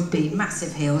 Those would be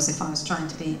massive heels if I was trying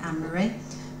to be Anne-Marie.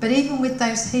 But even with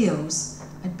those heels,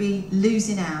 I'd be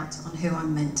losing out on who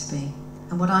I'm meant to be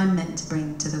and what I'm meant to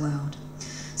bring to the world.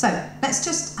 So let's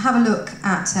just have a look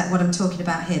at what I'm talking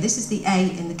about here. This is the A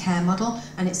in the CARE model,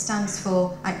 and it stands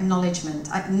for acknowledgement.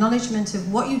 Acknowledgement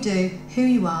of what you do, who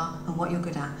you are, and what you're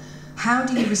good at. How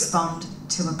do you respond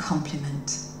to a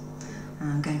compliment?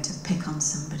 I'm going to pick on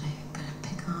somebody. I'm going to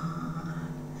pick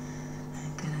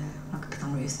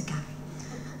on Ruth again.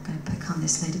 I'm going to pick on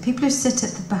this lady. People who sit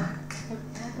at the back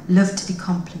love to be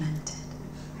complimented.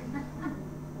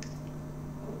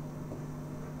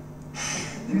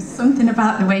 There's something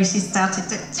about the way she started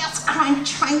to just try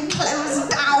and close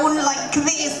down like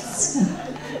this.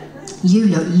 You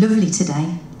look lovely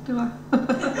today. Do I?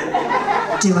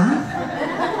 Do I?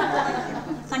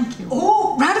 Thank you.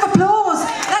 Oh, round of applause.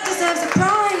 That deserves a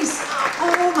prize.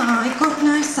 Oh my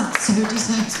goodness, that so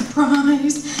deserves a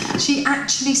prize. She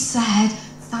actually said,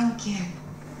 thank you.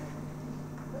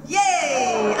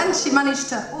 Yay! And she managed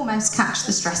to almost catch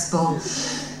the stress ball.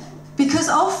 Because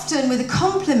often with a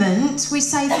compliment, we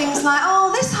say things like,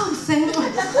 oh, this whole thing,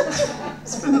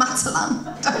 it's from Matalan.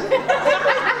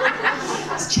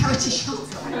 It's a charity shop.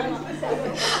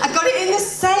 I got it in the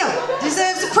sale.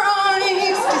 Deserves a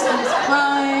prize. Deserves a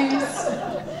prize.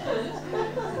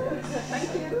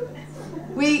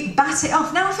 We bat it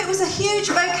off. Now, if it was a huge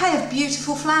bouquet of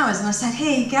beautiful flowers and I said,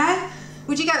 here you go,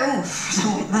 would you go, oh, I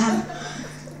don't want them?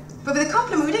 But with a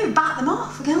compliment, we do bat them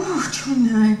off. We go, oh,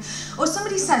 no. Or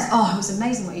somebody says, oh, it was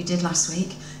amazing what you did last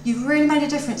week. You've really made a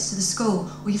difference to the school.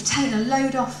 Or you've taken a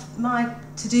load off my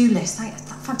to-do list.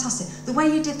 Fantastic. The way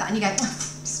you did that, and you go,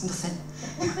 oh, it's nothing.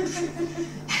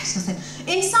 It's nothing.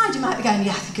 Inside, you might be going,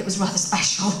 yeah, I think it was rather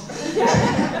special.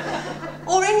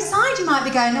 Or inside, you might be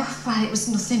going, oh, well, it was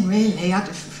nothing really.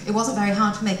 It wasn't very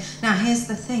hard for me. Now, here's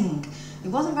the thing. It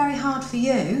wasn't very hard for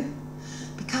you,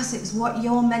 because it's what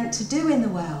you're meant to do in the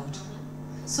world.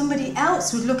 Somebody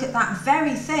else would look at that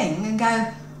very thing and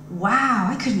go, wow,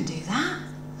 I couldn't do that.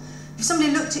 If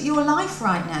somebody looked at your life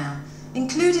right now,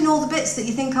 including all the bits that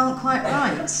you think aren't quite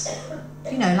right,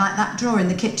 you know, like that drawer in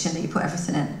the kitchen that you put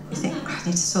everything in, you think, oh, I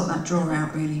need to sort that drawer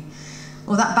out really.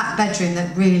 Or that back bedroom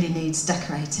that really needs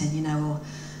decorating, you know, or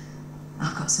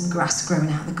I've got some grass growing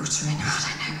out the guttering. I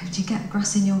don't know, do you get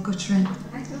grass in your guttering?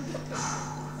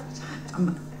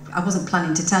 I wasn't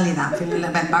planning to tell you that, I'm feeling a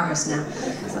little bit embarrassed now.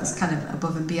 So that's kind of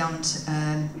above and beyond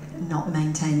not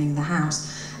maintaining the house.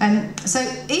 So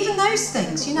even those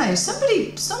things, you know,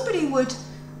 somebody would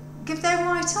give their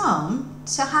right arm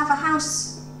to have a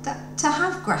house, to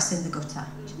have grass in the gutter.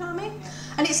 Do you know what I mean?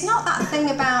 And it's not that thing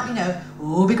about, you know,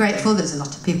 oh, be grateful, there's a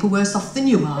lot of people worse off than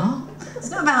you are. It's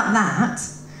not about that.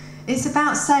 It's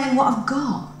about saying what I've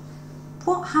got.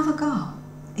 What have I got?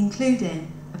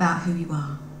 Including about who you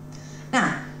are.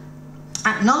 Now,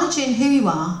 acknowledging who you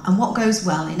are and what goes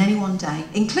well in any one day,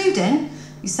 including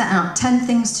you set out 10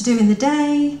 things to do in the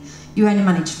day, you only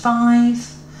manage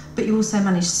 5, but you also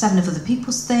manage 7 of other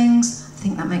people's things. I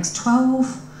think that makes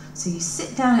 12. So you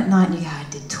sit down at night and you go, I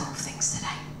did 12 things today.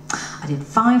 I did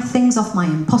 5 things off my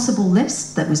impossible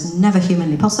list that was never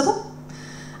humanly possible,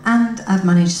 and I've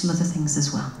managed some other things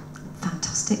as well.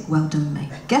 Fantastic, well done me.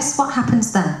 Guess what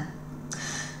happens then?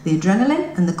 The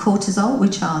adrenaline and the cortisol,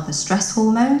 which are the stress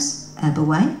hormones, ebb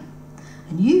away,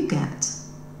 and you get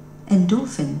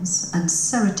endorphins and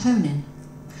serotonin,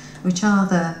 which are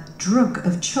the drug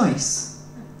of choice,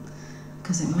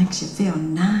 because it makes you feel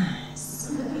nice.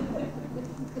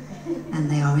 And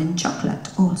they are in chocolate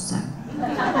also.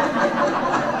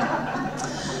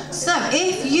 So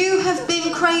if you have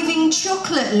been craving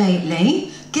chocolate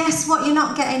lately, guess what you're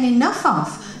not getting enough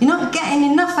of? You're not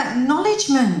getting enough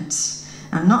acknowledgement.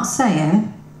 I'm not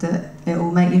saying that it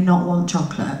will make you not want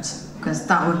chocolate, because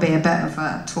that would be a bit of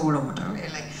a tall order,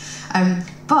 really.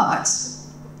 But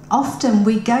often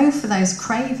we go for those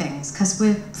cravings because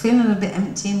we're feeling a little bit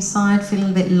empty inside, feeling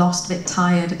a bit lost, a bit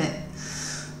tired, a bit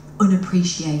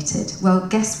unappreciated. Well,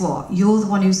 guess what? You're the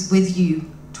one who's with you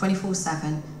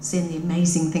 24/7, seeing the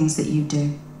amazing things that you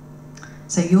do.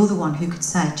 So you're the one who could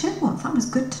say, do you know what, that was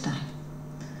good today.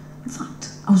 In fact,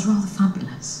 I was rather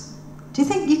fabulous. Do you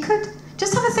think you could?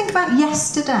 Just have a think about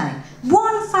yesterday.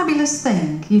 One fabulous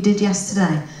thing you did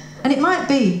yesterday. And it might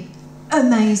be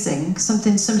amazing,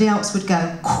 something somebody else would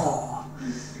go, oh.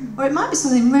 Or it might be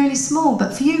something really small,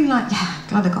 but for you, like, yeah,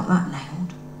 glad I got that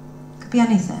nailed. Could be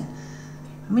anything.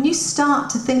 And when you start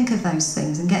to think of those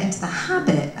things and get into the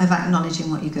habit of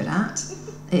acknowledging what you're good at,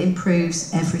 it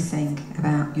improves everything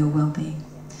about your well-being.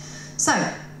 So,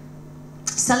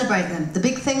 celebrate them. The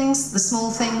big things, the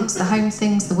small things, the home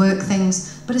things, the work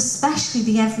things, but especially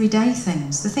the everyday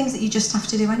things, the things that you just have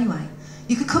to do anyway.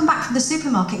 You could come back from the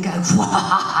supermarket and go,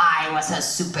 I was a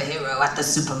superhero at the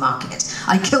supermarket.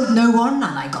 I killed no one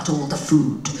and I got all the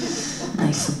food.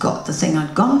 I forgot the thing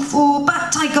I'd gone for,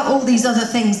 but I got all these other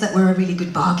things that were a really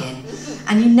good bargain.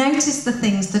 And you notice the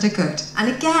things that are good. And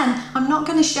again, I'm not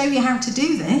going to show you how to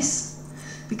do this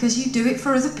because you do it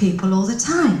for other people all the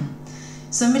time.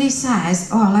 Somebody says,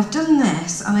 oh, well, I've done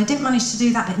this and I didn't manage to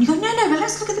do that bit. And you go, no, but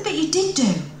let's look at the bit you did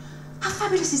do. How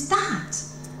fabulous is that?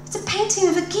 It's a painting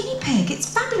of a guinea pig. It's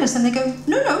fabulous. And they go,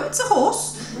 no, it's a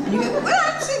horse. And you go,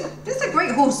 well, actually, it's a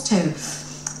great horse too.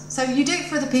 So you do it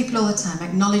for other people all the time,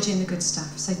 acknowledging the good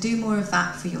stuff. So do more of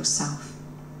that for yourself.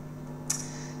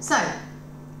 So,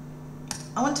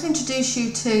 I want to introduce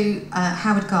you to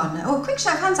Howard Gardner. Oh, a quick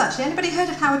show of hands actually. Anybody heard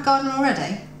of Howard Gardner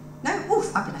already? No? Oh,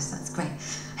 fabulous, that's great.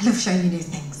 I love showing you new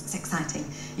things, it's exciting.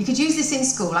 You could use this in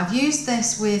school. I've used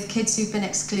this with kids who've been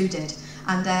excluded.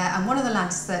 And one of the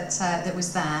lads that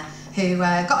was there who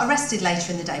got arrested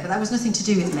later in the day, but that was nothing to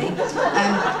do with me.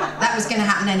 That was going to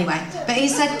happen anyway. But he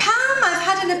said, Pam, I've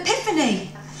had an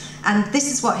epiphany. And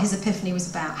this is what his epiphany was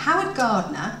about. Howard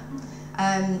Gardner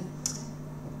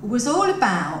was all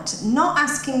about not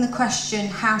asking the question,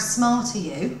 how smart are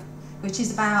you? Which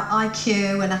is about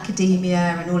IQ and academia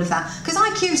and all of that. Because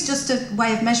IQ is just a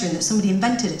way of measuring that somebody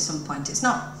invented at some point. It's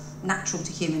not natural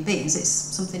to human beings, it's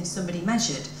something somebody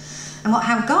measured. And what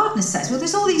Howard Gardner says, well,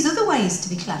 there's all these other ways to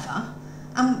be clever,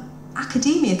 and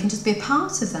academia can just be a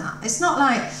part of that. It's not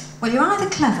like, well, you're either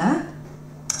clever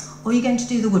or you're going to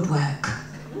do the woodwork.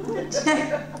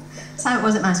 That's how it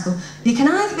was at my school. You can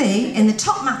either be in the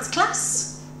top maths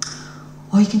class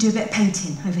or you can do a bit of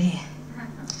painting over here.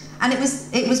 And it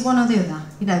was one or the other.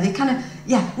 You know, they kind of,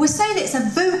 yeah, we're saying it's a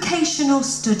vocational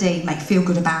study. Make you feel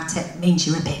good about it, means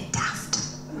you're a bit daft.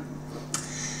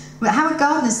 But Howard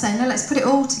Gardner's saying, no, let's put it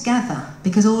all together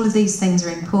because all of these things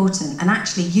are important. And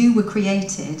actually, you were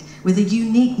created with a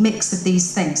unique mix of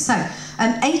these things. So,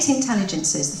 8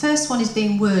 intelligences. The first one is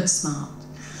being word smart.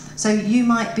 So you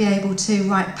might be able to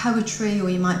write poetry, or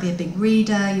you might be a big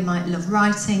reader, you might love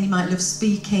writing, you might love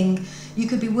speaking. You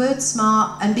could be word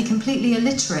smart and be completely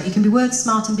illiterate. You can be word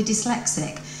smart and be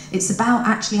dyslexic. It's about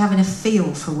actually having a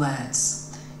feel for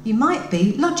words. You might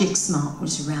be logic smart,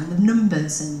 which is around the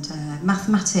numbers and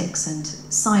mathematics and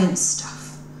science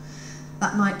stuff.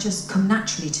 That might just come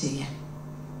naturally to you.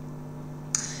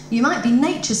 You might be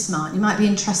nature smart. You might be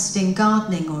interested in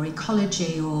gardening or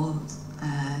ecology or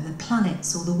the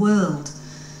planets or the world.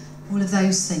 all of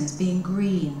those things, being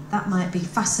green, that might be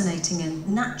fascinating and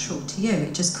natural to you.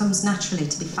 It just comes naturally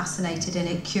to be fascinated in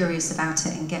it, curious about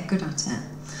it and get good at it.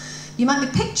 You might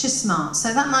be picture smart,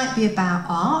 so that might be about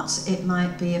art, it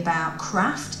might be about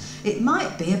craft, it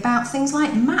might be about things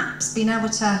like maps, being able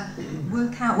to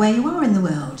work out where you are in the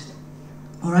world.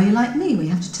 Or are you like me, where you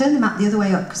have to turn the map the other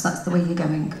way up because that's the way you're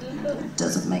going? It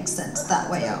doesn't make sense that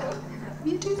way up.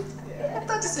 You do?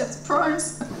 That deserves a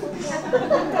prize.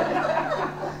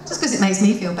 Just because it makes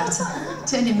me feel better.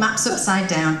 Turning maps upside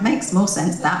down makes more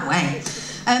sense that way.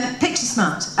 Picture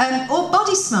smart, or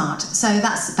body smart. So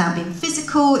that's about being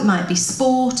physical, it might be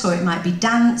sport, or it might be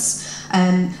dance.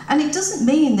 And it doesn't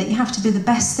mean that you have to be the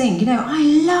best thing. You know, I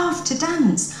love to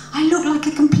dance. I look like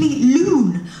a complete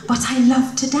loon, but I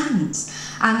love to dance.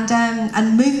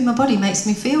 And moving my body makes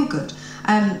me feel good.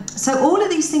 So all of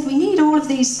these things, we need all of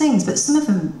these things, but some of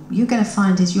them you're going to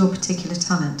find is your particular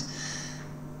talent.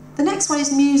 The next one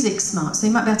is music smart. So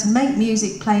you might be able to make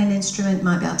music, play an instrument,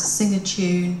 might be able to sing a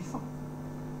tune.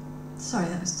 Sorry,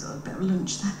 that was a bit of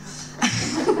lunch there.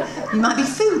 You might be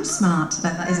food smart,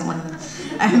 but that isn't one of them.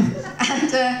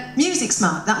 And music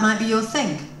smart, that might be your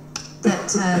thing.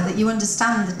 That you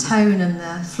understand the tone and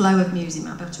the flow of music, you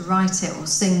might be able to write it or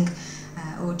sing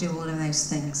or do all of those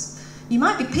things. You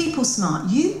might be people smart.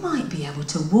 You might be able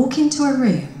to walk into a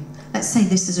room. Let's say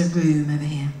this is a room over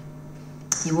here.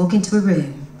 You walk into a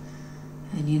room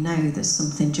and you know that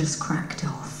something just cracked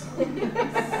off.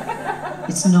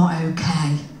 It's not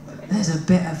okay. There's a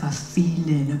bit of a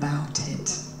feeling about it.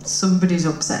 Somebody's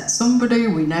upset somebody.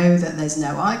 We know that there's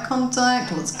no eye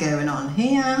contact. What's going on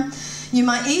here? You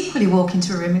might equally walk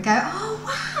into a room and go, oh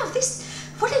wow,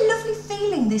 what a lovely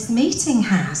feeling this meeting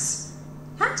has.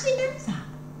 How do you know that?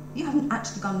 You haven't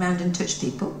actually gone round and touched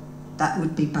people. That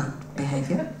would be bad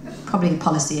behaviour. Probably a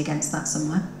policy against that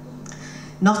somewhere.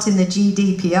 Not in the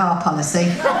GDPR policy.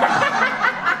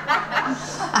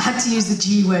 I had to use the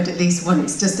G word at least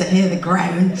once just to hear the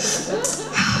groan.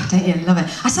 Don't you love it?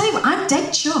 I tell you what, I'm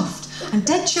dead chuffed. I'm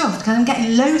dead chuffed because I'm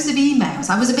getting loads of emails.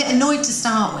 I was a bit annoyed to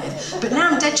start with, but now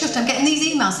I'm dead chuffed. I'm getting these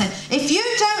emails saying, if you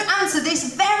don't answer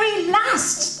this very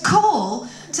last call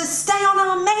to stay on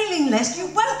our mailing list, you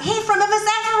won't hear from us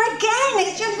ever again.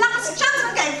 It's your last chance.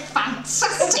 I'm going,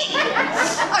 fantastic.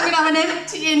 I'm going to have an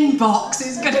empty inbox.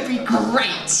 It's going to be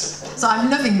great. So I'm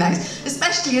loving those,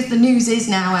 especially as the news is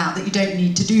now out that you don't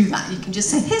need to do that. You can just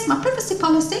say, here's my privacy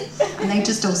policy, and they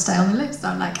just all stay on the list. So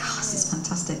I'm like, oh, this is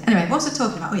fantastic. Anyway, what was I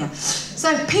talking about? Oh, yeah.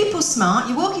 So people smart,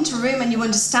 you walk into a room and you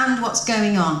understand what's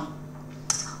going on.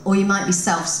 Or you might be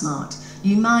self-smart.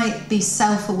 You might be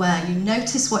self-aware. You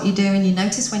notice what you're doing, you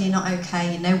notice when you're not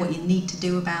okay, you know what you need to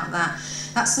do about that.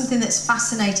 That's something that's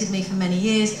fascinated me for many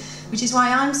years, which is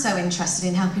why I'm so interested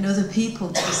in helping other people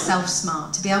to be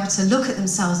self-smart, to be able to look at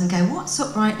themselves and go, what's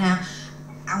up right now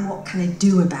and what can I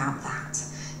do about that?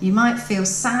 You might feel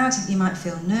sad, you might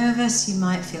feel nervous, you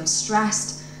might feel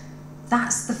stressed.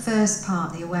 That's the first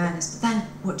part, the awareness. But then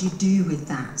what do you do with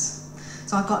that?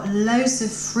 So I've got loads of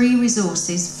free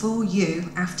resources for you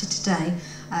after today.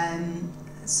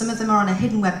 Some of them are on a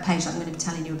hidden web page that I'm going to be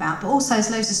telling you about, but also there's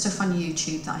loads of stuff on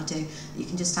YouTube that I do that you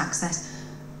can just access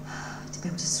to be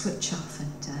able to switch off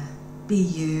and be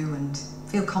you and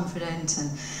feel confident.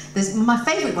 And there's my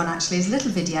favourite one actually is a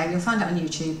little video, you'll find it on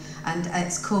YouTube, and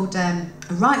it's called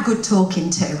Right Good Talking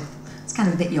To. It's kind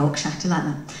of a bit Yorkshire, do you like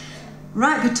that?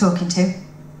 Right Good Talking To.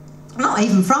 I'm not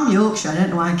even from Yorkshire, I don't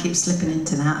know why I keep slipping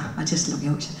into that, I just love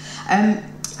Yorkshire. And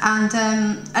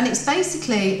it's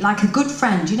basically like a good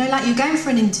friend, you know, like you're going for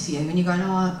an interview and you're going,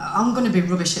 oh, I'm going to be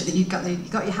rubbish at that, you've got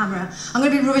your hammer out, I'm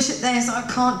going to be rubbish at this, I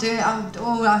can't do it,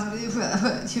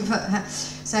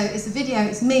 so it's a video,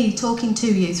 it's me talking to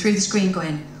you through the screen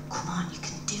going, come on, you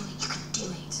can do it, you can do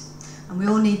it. And we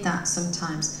all need that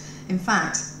sometimes. In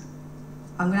fact,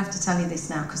 I'm going to have to tell you this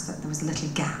now because there was a little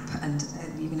gap and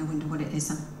you're going to wonder what it is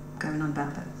I'm going on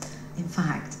about, but in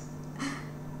fact,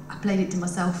 I played it to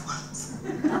myself once.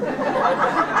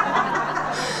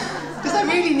 Because I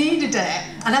really needed it.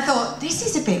 And I thought, this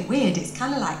is a bit weird. It's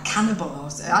kind of like cannibal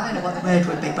or so. I don't know what the word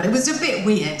would be, but it was a bit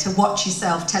weird to watch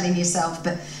yourself telling yourself,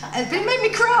 but it made me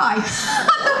cry.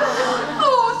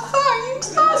 Oh, thanks,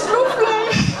 that's lovely.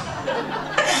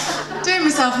 Doing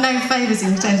myself no favours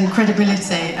in terms of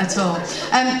credibility at all.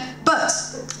 But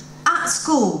at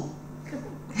school,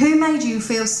 who made you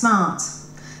feel smart?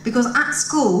 Because at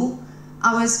school,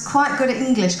 I was quite good at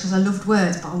English because I loved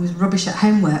words, but I was rubbish at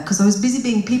homework because I was busy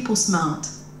being people smart.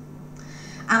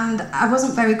 And I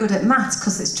wasn't very good at maths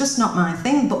because it's just not my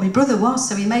thing, but my brother was,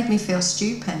 so he made me feel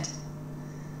stupid.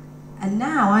 And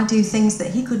now I do things that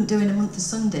he couldn't do in a month of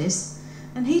Sundays,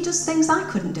 and he does things I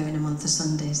couldn't do in a month of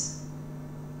Sundays.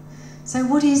 So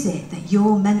what is it that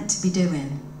you're meant to be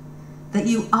doing, that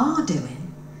you are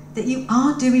doing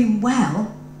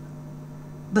well,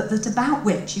 but that about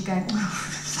which you go,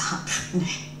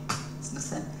 it's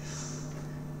nothing.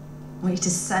 I want you to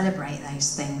celebrate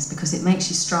those things because it makes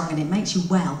you strong and it makes you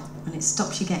well and it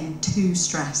stops you getting too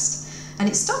stressed. And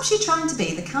it stops you trying to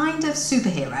be the kind of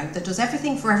superhero that does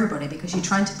everything for everybody because you're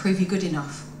trying to prove you're good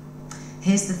enough.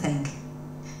 Here's the thing,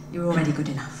 you're already good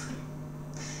enough.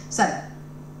 So,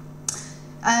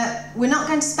 we're not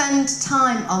going to spend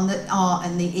time on the R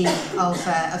and the E of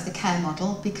the care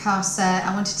model because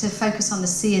I wanted to focus on the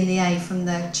C and the A from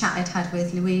the chat I'd had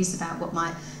with Louise about what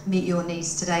might meet your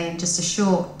needs today in just a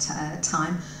short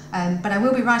time. But I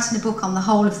will be writing a book on the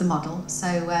whole of the model, so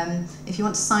if you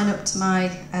want to sign up to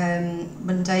my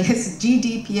Monday's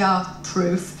GDPR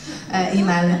proof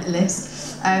email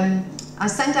list, I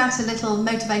send out a little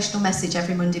motivational message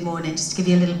every Monday morning just to give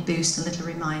you a little boost, a little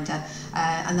reminder,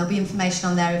 and there'll be information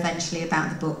on there eventually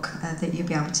about the book that you'll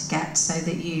be able to get so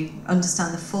that you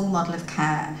understand the full model of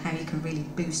care and how you can really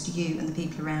boost you and the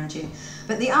people around you.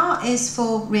 But the R is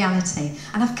for reality,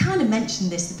 and I've kind of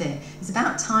mentioned this a bit. It's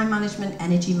about time management,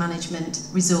 energy management,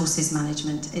 resources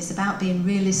management. It's about being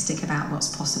realistic about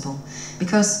what's possible,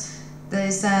 because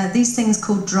there's these things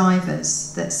called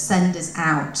drivers that send us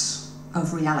out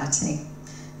of reality.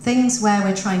 Things where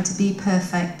we're trying to be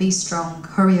perfect, be strong,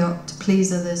 hurry up, to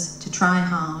please others, to try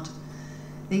hard.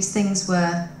 These things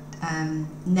were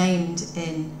named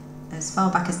in as far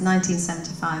back as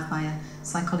 1975 by a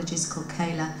psychologist called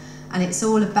Kayla, and it's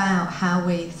all about how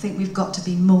we think we've got to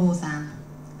be more than,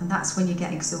 and that's when you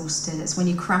get exhausted. It's when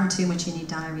you cram too much in your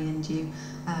diary and you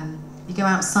go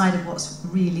outside of what's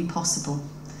really possible.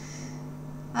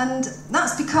 And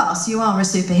that's because you are a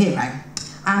superhero.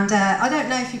 And I don't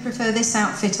know if you prefer this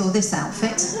outfit or this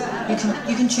outfit.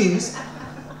 You can choose.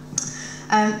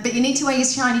 But you need to wear your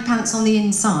shiny pants on the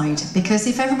inside, because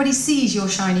if everybody sees your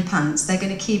shiny pants, they're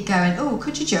going to keep going, oh,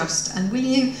 could you just, and will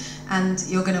you? And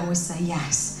you're going to always say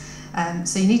yes.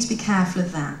 So you need to be careful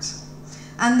of that.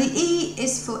 And the E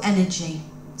is for energy.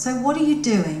 So what are you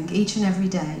doing each and every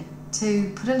day to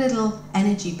put a little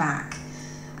energy back?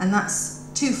 And that's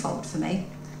twofold for me.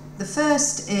 The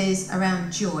first is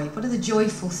around joy. What are the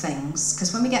joyful things?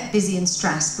 Because when we get busy and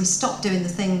stressed, we stop doing the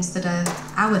things that are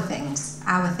our things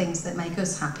that make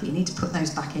us happy. You need to put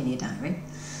those back in your diary.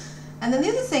 And then the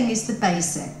other thing is the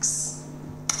basics.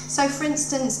 So for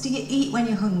instance, do you eat when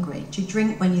you're hungry? Do you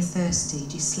drink when you're thirsty?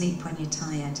 Do you sleep when you're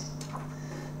tired?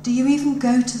 Do you even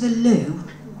go to the loo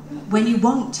when you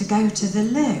want to go to the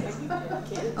loo?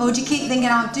 Or do you keep thinking,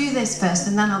 I'll do this first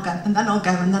and then I'll go, and then I'll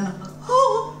go, and then I'll go,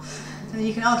 oh! And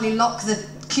you can hardly lock the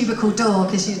cubicle door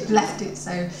because you've left it.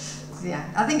 So, yeah,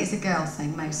 I think it's a girl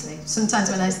thing mostly. Sometimes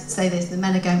when I say this, the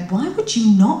men are going, why would you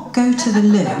not go to the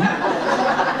loo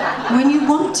when you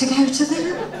want to go to the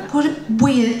loo? What a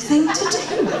weird thing to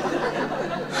do.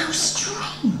 How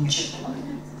strange.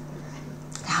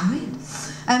 How weird.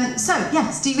 So,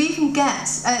 yes, do you even get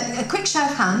a quick show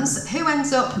of hands? Who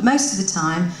ends up most of the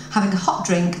time having a hot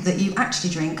drink that you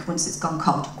actually drink once it's gone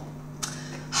cold?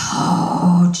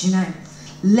 Oh, do you know,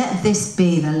 let this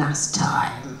be the last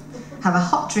time. Have a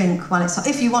hot drink while it's hot,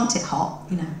 if you want it hot,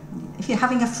 you know. If you're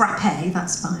having a frappe,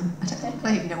 that's fine. I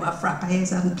don't even know what a frappe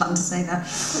is, I hadn't planned to say that.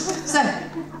 So,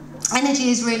 energy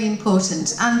is really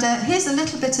important. And here's a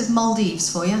little bit of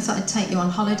Maldives for you. I thought I'd take you on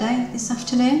holiday this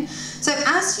afternoon. So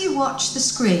as you watch the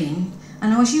screen,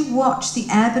 and as you watch the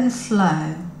ebb and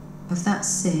flow of that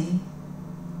sea,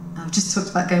 I've just talked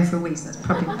about going for a week, so that's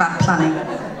probably bad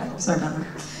planning. Sorry about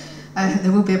that.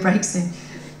 There will be a break soon.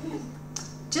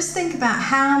 Just think about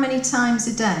how many times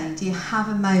a day do you have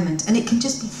a moment, and it can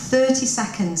just be 30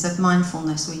 seconds of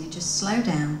mindfulness where you just slow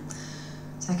down,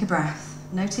 take a breath,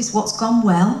 notice what's gone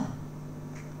well,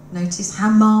 notice how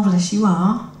marvellous you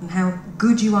are and how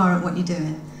good you are at what you're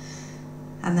doing,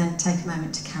 and then take a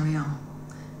moment to carry on.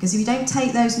 Because if you don't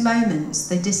take those moments,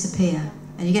 they disappear,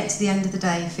 and you get to the end of the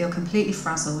day, you feel completely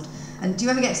frazzled. And do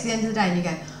you ever get to the end of the day and you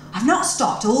go, I've not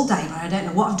stopped all day, but I don't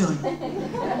know what I've done.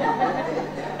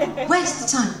 Where's the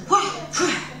time?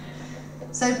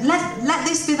 So let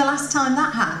this be the last time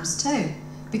that happens too.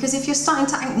 Because if you're starting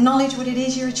to acknowledge what it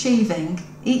is you're achieving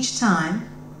each time,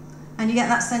 and you get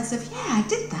that sense of, yeah, I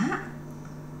did that.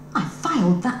 I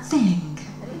filed that thing.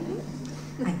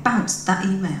 I bounced that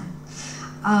email.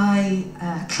 I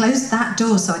closed that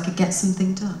door so I could get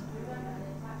something done.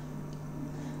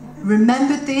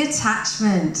 Remembered the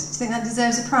attachment. Do you think that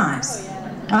deserves a prize? Oh,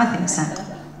 yeah. I think so.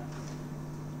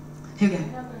 Here we go.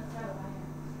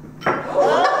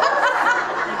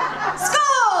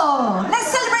 Score! Let's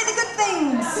celebrate the good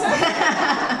things.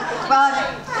 Well,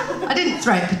 I didn't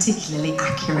throw it particularly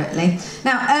accurately.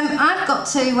 Now, I've got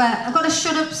to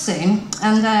shut up soon,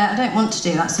 and I don't want to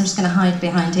do that, so I'm just going to hide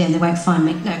behind here and they won't find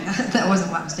me. No, that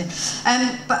wasn't what I was doing.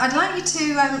 But I'd like you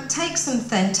to take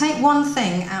one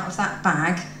thing out of that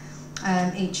bag,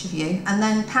 each of you, and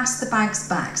then pass the bags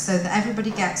back so that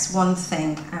everybody gets one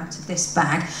thing out of this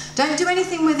bag. Don't do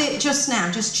anything with it just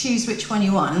now, just choose which one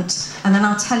you want, and then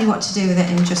I'll tell you what to do with it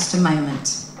in just a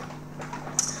moment.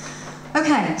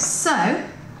 Okay, so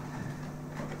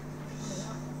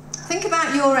think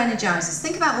about your energizers.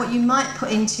 Think about what you might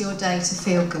put into your day to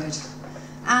feel good.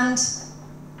 And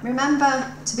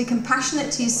remember to be compassionate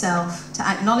to yourself, to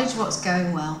acknowledge what's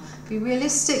going well, be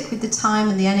realistic with the time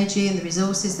and the energy and the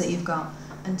resources that you've got,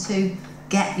 and to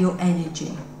get your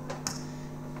energy.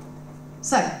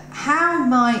 So, how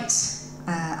might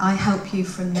I help you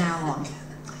from now on?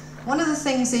 One of the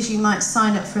things is you might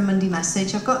sign up for a Monday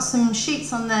message. I've got some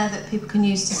sheets on there that people can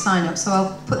use to sign up, so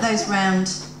I'll put those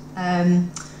round.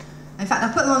 In fact,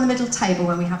 I'll put them on the middle table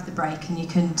when we have the break, and you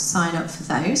can sign up for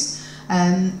those.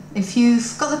 If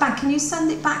you've got the bag, can you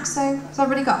send it back? So I've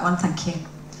already got one, thank you.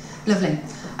 Lovely.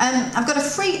 I've got a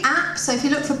free app, so if you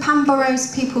look for Pam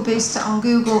Burrows People Booster on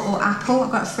Google or Apple,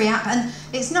 I've got a free app, and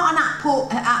it's not an app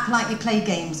like you play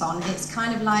games on. It's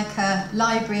kind of like a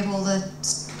library of all the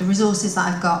resources that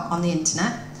I've got on the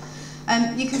internet.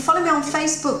 You can follow me on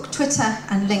Facebook, Twitter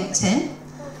and LinkedIn,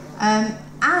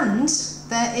 and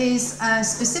there is,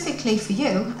 specifically for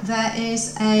you, there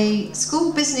is a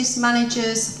School Business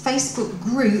Managers Facebook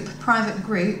group, private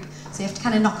group, so you have to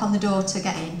kind of knock on the door to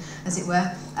get in, as it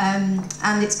were, and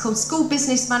it's called School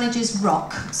Business Managers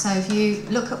Rock. So if you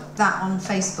look up that on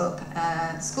Facebook,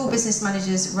 School Business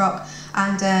Managers Rock,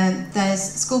 and there's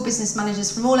school business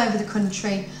managers from all over the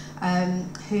country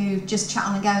who just chat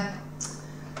on and go,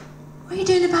 what are you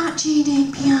doing about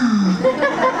GDPR?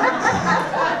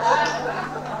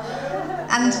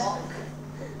 And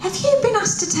have you been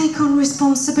asked to take on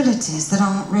responsibilities that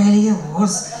aren't really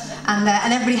yours? And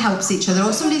everybody helps each other,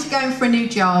 or somebody's going for a new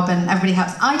job and everybody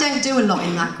helps. I don't do a lot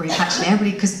in that group actually,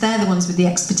 everybody, because they're the ones with the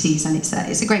expertise, and it's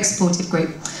a great supportive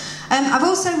group. I've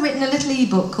also written a little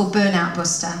ebook called Burnout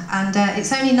Buster, and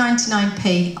it's only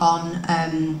 99p on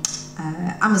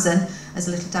Amazon as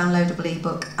a little downloadable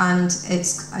ebook, and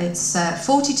it's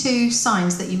 42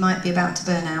 signs that you might be about to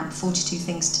burn out, 42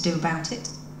 things to do about it.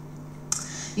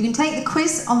 You can take the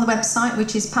quiz on the website,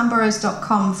 which is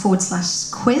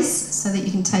pamburrows.com/quiz, so that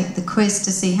you can take the quiz to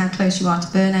see how close you are to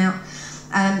burnout.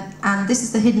 And this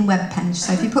is the hidden web page.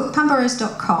 So if you put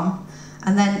pamburrows.com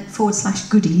and then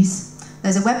 /goodies,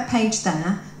 there's a web page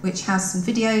there which has some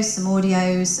videos, some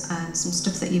audios, and some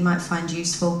stuff that you might find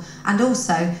useful, and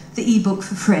also the ebook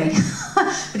for free.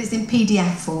 But it's in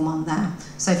PDF form on there.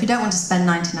 So if you don't want to spend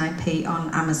 99p on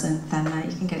Amazon, then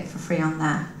you can get it for free on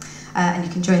there. And you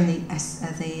can join the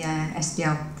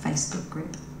SYSBL Facebook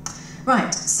group.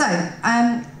 Right, so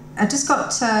I've just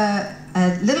got a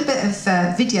little bit of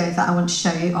video that I want to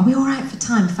show you. Are we all right for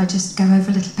time if I just go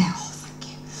over a little bit? Oh, thank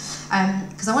you.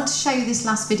 Because I want to show you this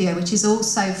last video, which is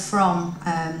also from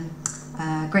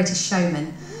Greatest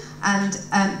Showman, and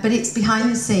but it's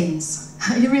behind the scenes.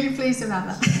 Are you really pleased about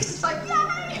that? It's like,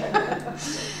 yay!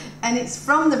 And it's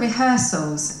from the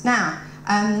rehearsals. Now,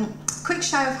 quick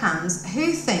show of hands,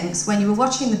 who thinks when you were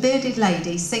watching the bearded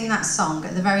lady sing that song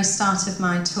at the very start of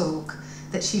my talk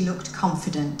that she looked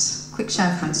confident? Quick show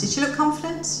of hands. Did she look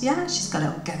confident? Yeah, she's got it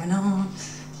all going on.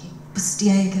 The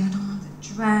bustier going on, the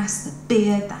dress, the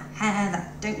beard, the hair,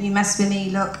 that don't you mess with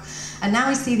me look. And now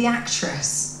we see the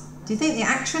actress. Do you think the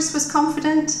actress was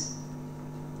confident?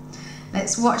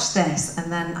 Let's watch this,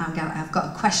 and then I've got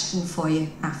a question for you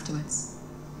afterwards.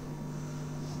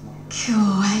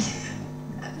 Cool.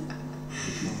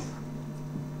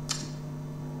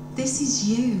 This is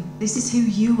you. This is who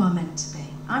you are meant to be.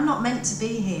 I'm not meant to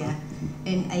be here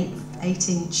in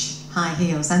 8-inch high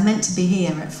heels. I'm meant to be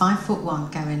here at 5'1"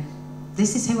 going,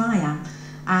 this is who I am.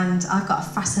 And I've got a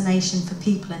fascination for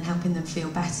people and helping them feel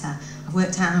better. I've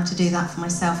worked out how to do that for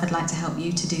myself. I'd like to help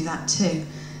you to do that too.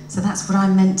 So that's what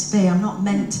I'm meant to be. I'm not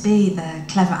meant to be the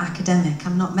clever academic.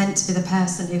 I'm not meant to be the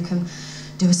person who can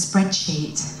do a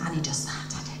spreadsheet. And he does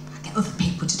that. I get other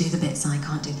people to do the bits I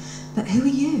can't do. But who are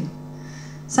you?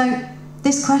 So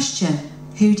this question,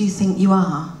 who do you think you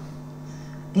are?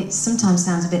 It sometimes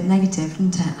sounds a bit negative,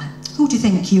 doesn't it? Like, who do you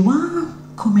think you are?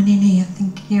 Coming in here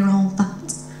thinking you're all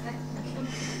that.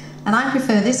 And I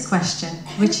prefer this question,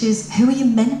 which is, who are you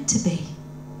meant to be?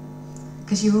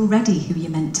 Because you're already who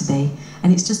you're meant to be.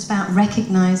 And it's just about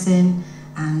recognising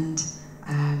and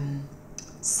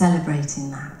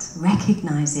celebrating that.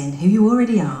 Recognising who you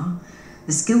already are,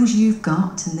 the skills you've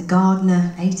got and the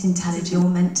gardener 8 intelligence you're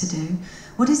meant to do?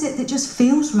 What is it that just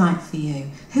feels right for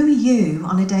you? Who are you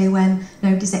on a day when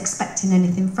nobody's expecting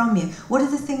anything from you? What are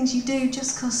the things you do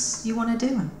just because you want to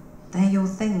do them? They're your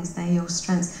things, they're your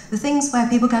strengths. The things where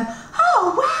people go,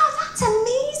 oh wow, that's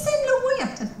amazing, look what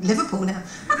you're Liverpool now.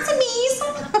 That's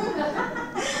amazing.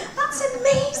 That's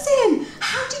amazing.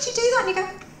 How did you do that? And you go,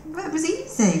 well, it was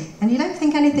easy. And you don't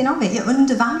think anything of it, you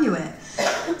undervalue it.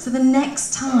 So the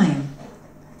next time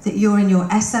that you're in your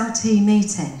SLT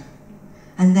meeting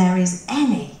and there is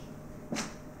any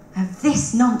of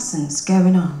this nonsense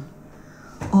going on,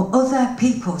 or other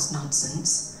people's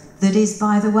nonsense that is,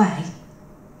 by the way,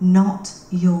 not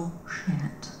your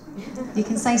shit. You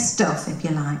can say stuff if you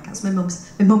like. That's my mum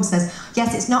says,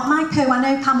 yes, it's not my poo. I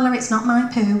know, Pamela, it's not my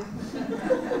poo.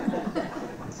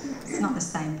 It's not the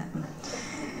same, but...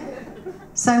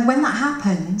 So when that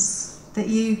happens, that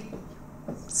you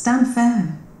stand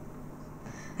firm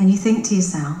and you think to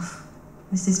yourself,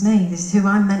 this is me, this is who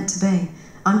I'm meant to be.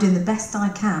 I'm doing the best I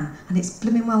can, and it's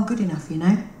blooming well good enough, you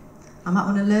know. I might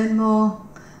want to learn more,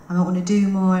 I might want to do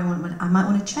more, I might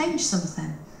want to change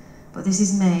something. But this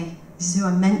is me, this is who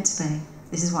I'm meant to be,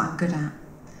 this is what I'm good at.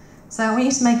 So I want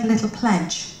you to make a little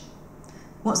pledge.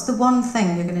 What's the one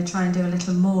thing you're going to try and do a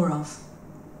little more of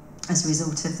as a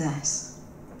result of this?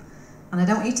 And I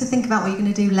don't want you to think about what you're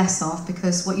going to do less of,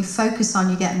 because what you focus on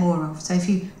you get more of. So if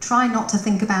you try not to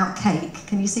think about cake,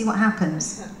 can you see what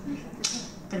happens?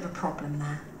 Bit of a problem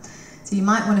there. So you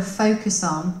might want to focus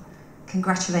on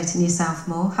congratulating yourself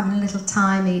more, having a little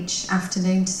time each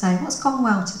afternoon to say, what's gone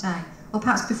well today? Or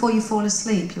perhaps before you fall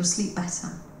asleep, you'll sleep better.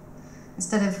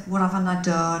 Instead of what haven't I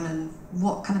done and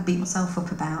what can I beat myself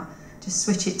up about, just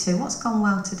switch it to what's gone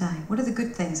well today? What are the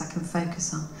good things I can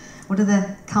focus on? What are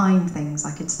the kind things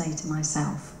I could say to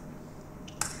myself?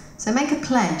 So make a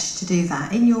pledge to do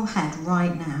that in your head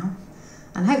right now.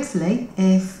 And hopefully,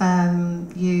 if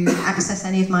you access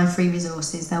any of my free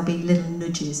resources, there'll be little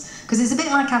nudges. Because it's a bit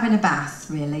like having a bath,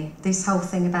 really. This whole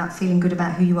thing about feeling good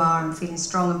about who you are and feeling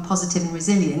strong and positive and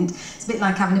resilient, it's a bit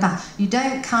like having a bath. You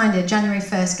don't kind of January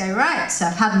 1st go, right, so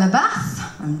I've had my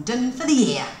bath, I'm done for the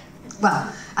year.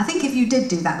 Well, I think if you did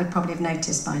do that, we'd probably have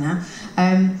noticed by now.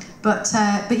 But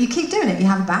you keep doing it. You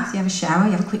have a bath, you have a shower,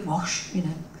 you have a quick wash, you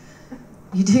know.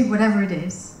 You do whatever it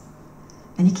is,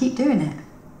 and you keep doing it.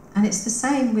 And it's the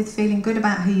same with feeling good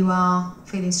about who you are,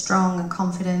 feeling strong and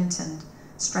confident and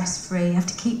stress-free. You have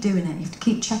to keep doing it. You have to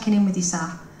keep checking in with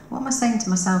yourself. What am I saying to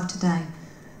myself today?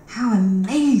 How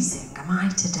amazing am I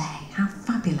today? How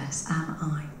fabulous am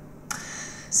I?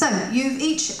 So you've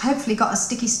each hopefully got a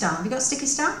sticky star. Have you got a sticky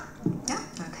star? Yeah?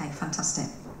 Okay, fantastic.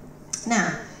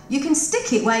 Now, you can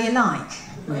stick it where you like,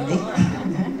 really.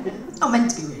 Not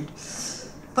meant to be rude.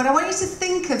 But I want you to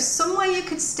think of somewhere you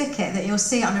could stick it that you'll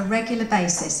see it on a regular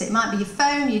basis. It might be your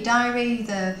phone, your diary,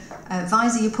 the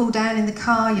visor you pull down in the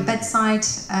car, your bedside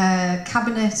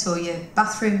cabinet or your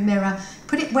bathroom mirror.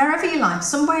 Put it wherever you like,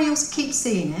 somewhere you'll keep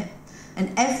seeing it.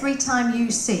 And every time you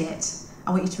see it,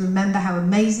 I want you to remember how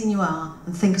amazing you are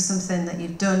and think of something that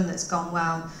you've done that's gone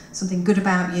well, something good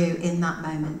about you in that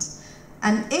moment.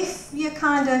 And if you're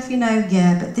kind of, you know,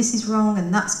 yeah, but this is wrong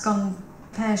and that's gone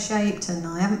pear-shaped and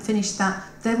I haven't finished that,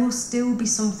 there will still be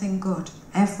something good.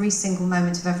 Every single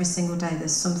moment of every single day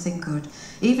there's something good.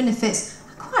 Even if it's,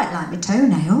 I quite like my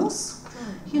toenails,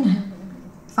 you know,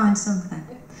 find something.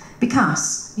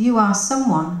 Because you are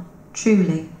someone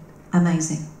truly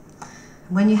amazing.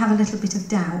 And when you have a little bit of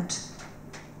doubt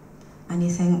and you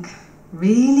think,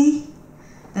 really?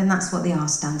 Then that's what the R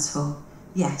stands for.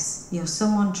 Yes, you're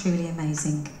someone truly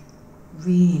amazing.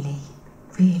 Really,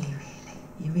 really, really,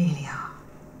 you really are.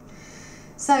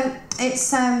 So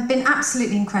it's been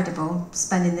absolutely incredible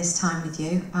spending this time with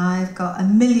you. I've got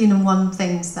 1,000,001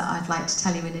 things that I'd like to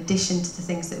tell you in addition to the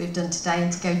things that we've done today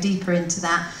and to go deeper into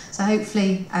that. So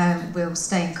hopefully we'll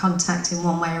stay in contact in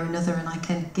one way or another and I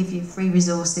can give you free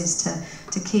resources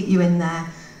to keep you in there.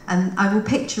 And I will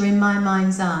picture in my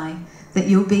mind's eye that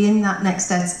you'll be in that next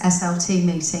SLT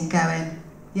meeting going,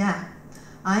 yeah,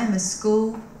 I am a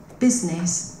school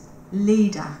business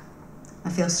leader. I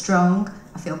feel strong,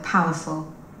 I feel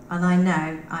powerful, and I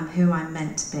know I'm who I'm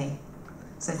meant to be.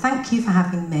 So thank you for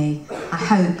having me. I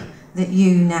hope that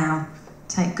you now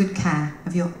take good care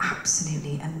of your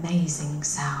absolutely amazing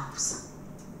selves.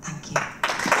 Thank you.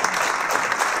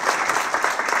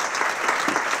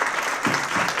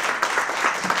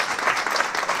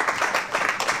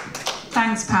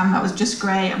 Thanks, Pam. That was just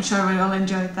great. I'm sure we all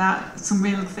enjoyed that. Some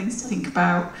real things to think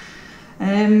about.